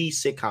 3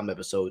 sitcom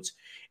episodes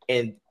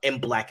in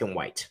black and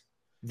white.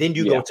 Then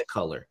you go to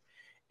color.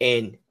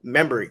 And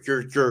remember,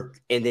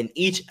 and then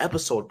each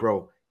episode,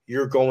 bro,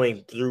 you're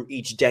going through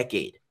each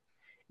decade.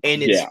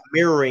 And it's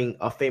mirroring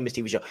a famous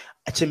TV show.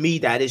 To me,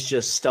 that is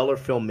just stellar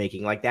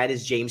filmmaking. Like, that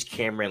is James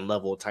Cameron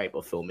level type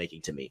of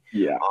filmmaking to me.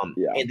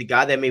 And the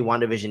guy that made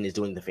WandaVision is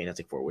doing the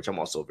Fantastic Four, which I'm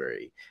also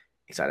very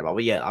excited about.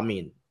 But yeah, I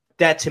mean,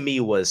 that to me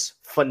was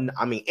fun.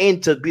 I mean,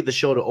 and to be the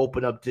show to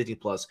open up Disney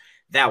Plus,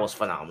 that was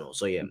phenomenal.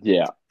 So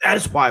yeah, that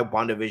is why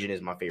WandaVision is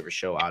my favorite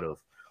show out of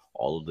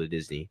all of the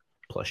Disney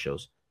Plus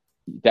shows.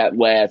 That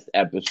last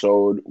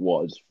episode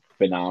was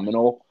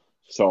phenomenal.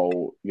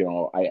 So,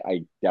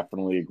 I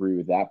definitely agree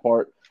with that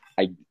part.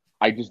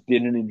 I just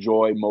didn't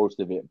enjoy most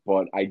of it,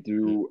 but I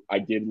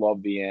did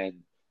love the end.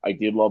 I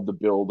did love the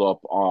build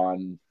up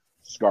on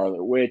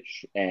Scarlet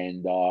Witch,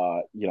 and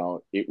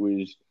it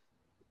was,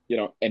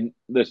 and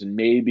listen,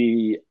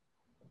 maybe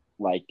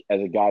like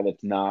as a guy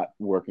that's not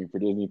working for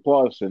Disney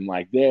Plus and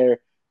like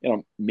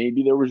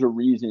maybe there was a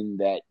reason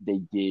that they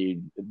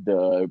did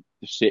the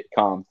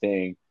sitcom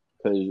thing,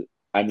 because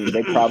I mean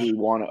they probably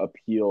want to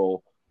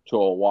appeal to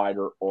a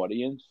wider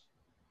audience,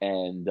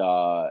 and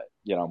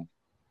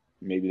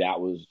maybe that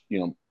was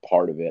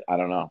part of it. I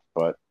don't know,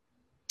 but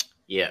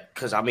yeah,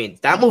 because I mean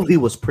that movie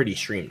was pretty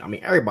streamed. I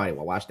mean everybody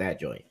will watch that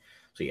joint.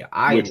 So yeah,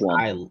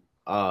 the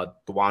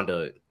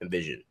Wanda and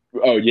Vision.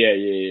 Oh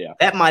yeah.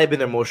 That might have been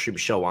their most streamed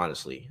show,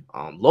 honestly.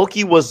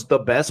 Loki was the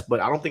best, but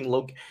I don't think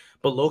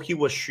Loki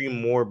was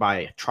streamed more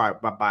by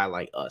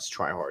like us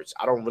tryhards.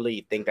 I don't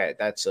really think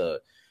that's a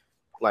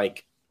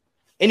like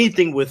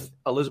anything with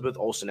Elizabeth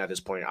Olsen at this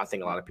point. I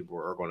think a lot of people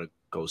are going to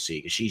go see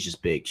because she's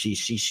just big.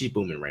 She's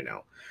booming right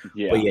now.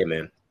 Yeah, but yeah,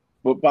 man.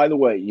 But by the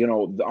way,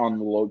 on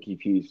the Loki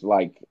piece,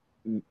 like,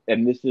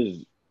 and this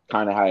is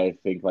kind of how I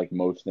think like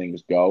most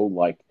things go.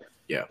 Like,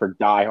 for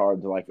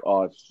diehards like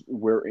us,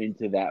 we're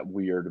into that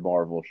weird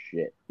Marvel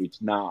shit.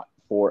 It's not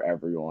for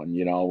everyone,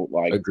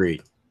 like.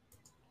 Agreed.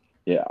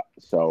 Yeah.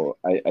 So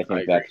I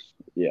think that's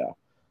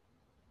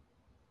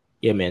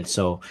Yeah, man.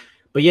 So,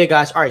 but yeah,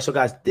 guys. All right. So,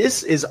 guys,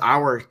 this is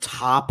our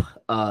top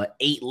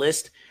 8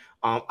 list.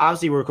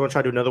 Obviously, we're going to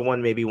try to do another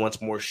one. Maybe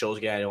once more shows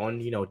get on.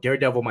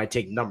 Daredevil might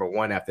take number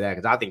 1 after that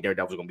because I think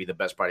Daredevil's going to be the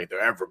best project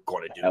they're ever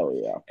going to do. Hell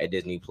yeah. At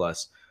Disney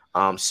Plus.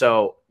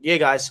 So yeah,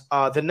 guys.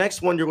 The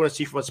next one you're going to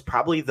see from us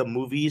probably the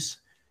movies.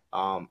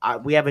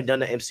 We haven't done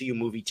the MCU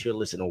movie tier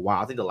list in a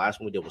while. I think the last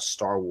one we did was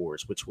Star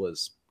Wars, which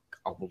was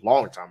a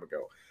long time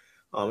ago.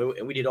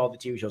 And we did all the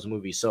TV shows and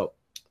movies. So,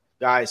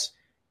 guys,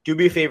 do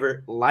me a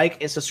favor,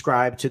 like and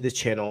subscribe to this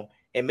channel,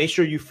 and make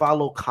sure you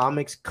follow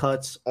Comics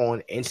Cuts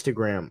on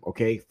Instagram.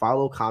 Okay,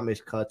 follow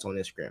Comics Cuts on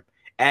Instagram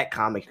at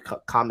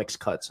Comics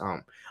Cuts.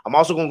 I'm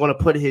also going to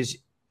put his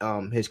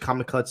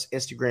Comic Cuts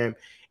Instagram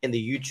in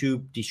the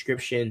YouTube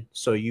description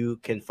so you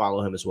can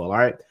follow him as well. All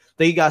right,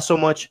 thank you guys so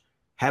much.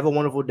 Have a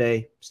wonderful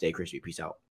day. Stay crispy. Peace out.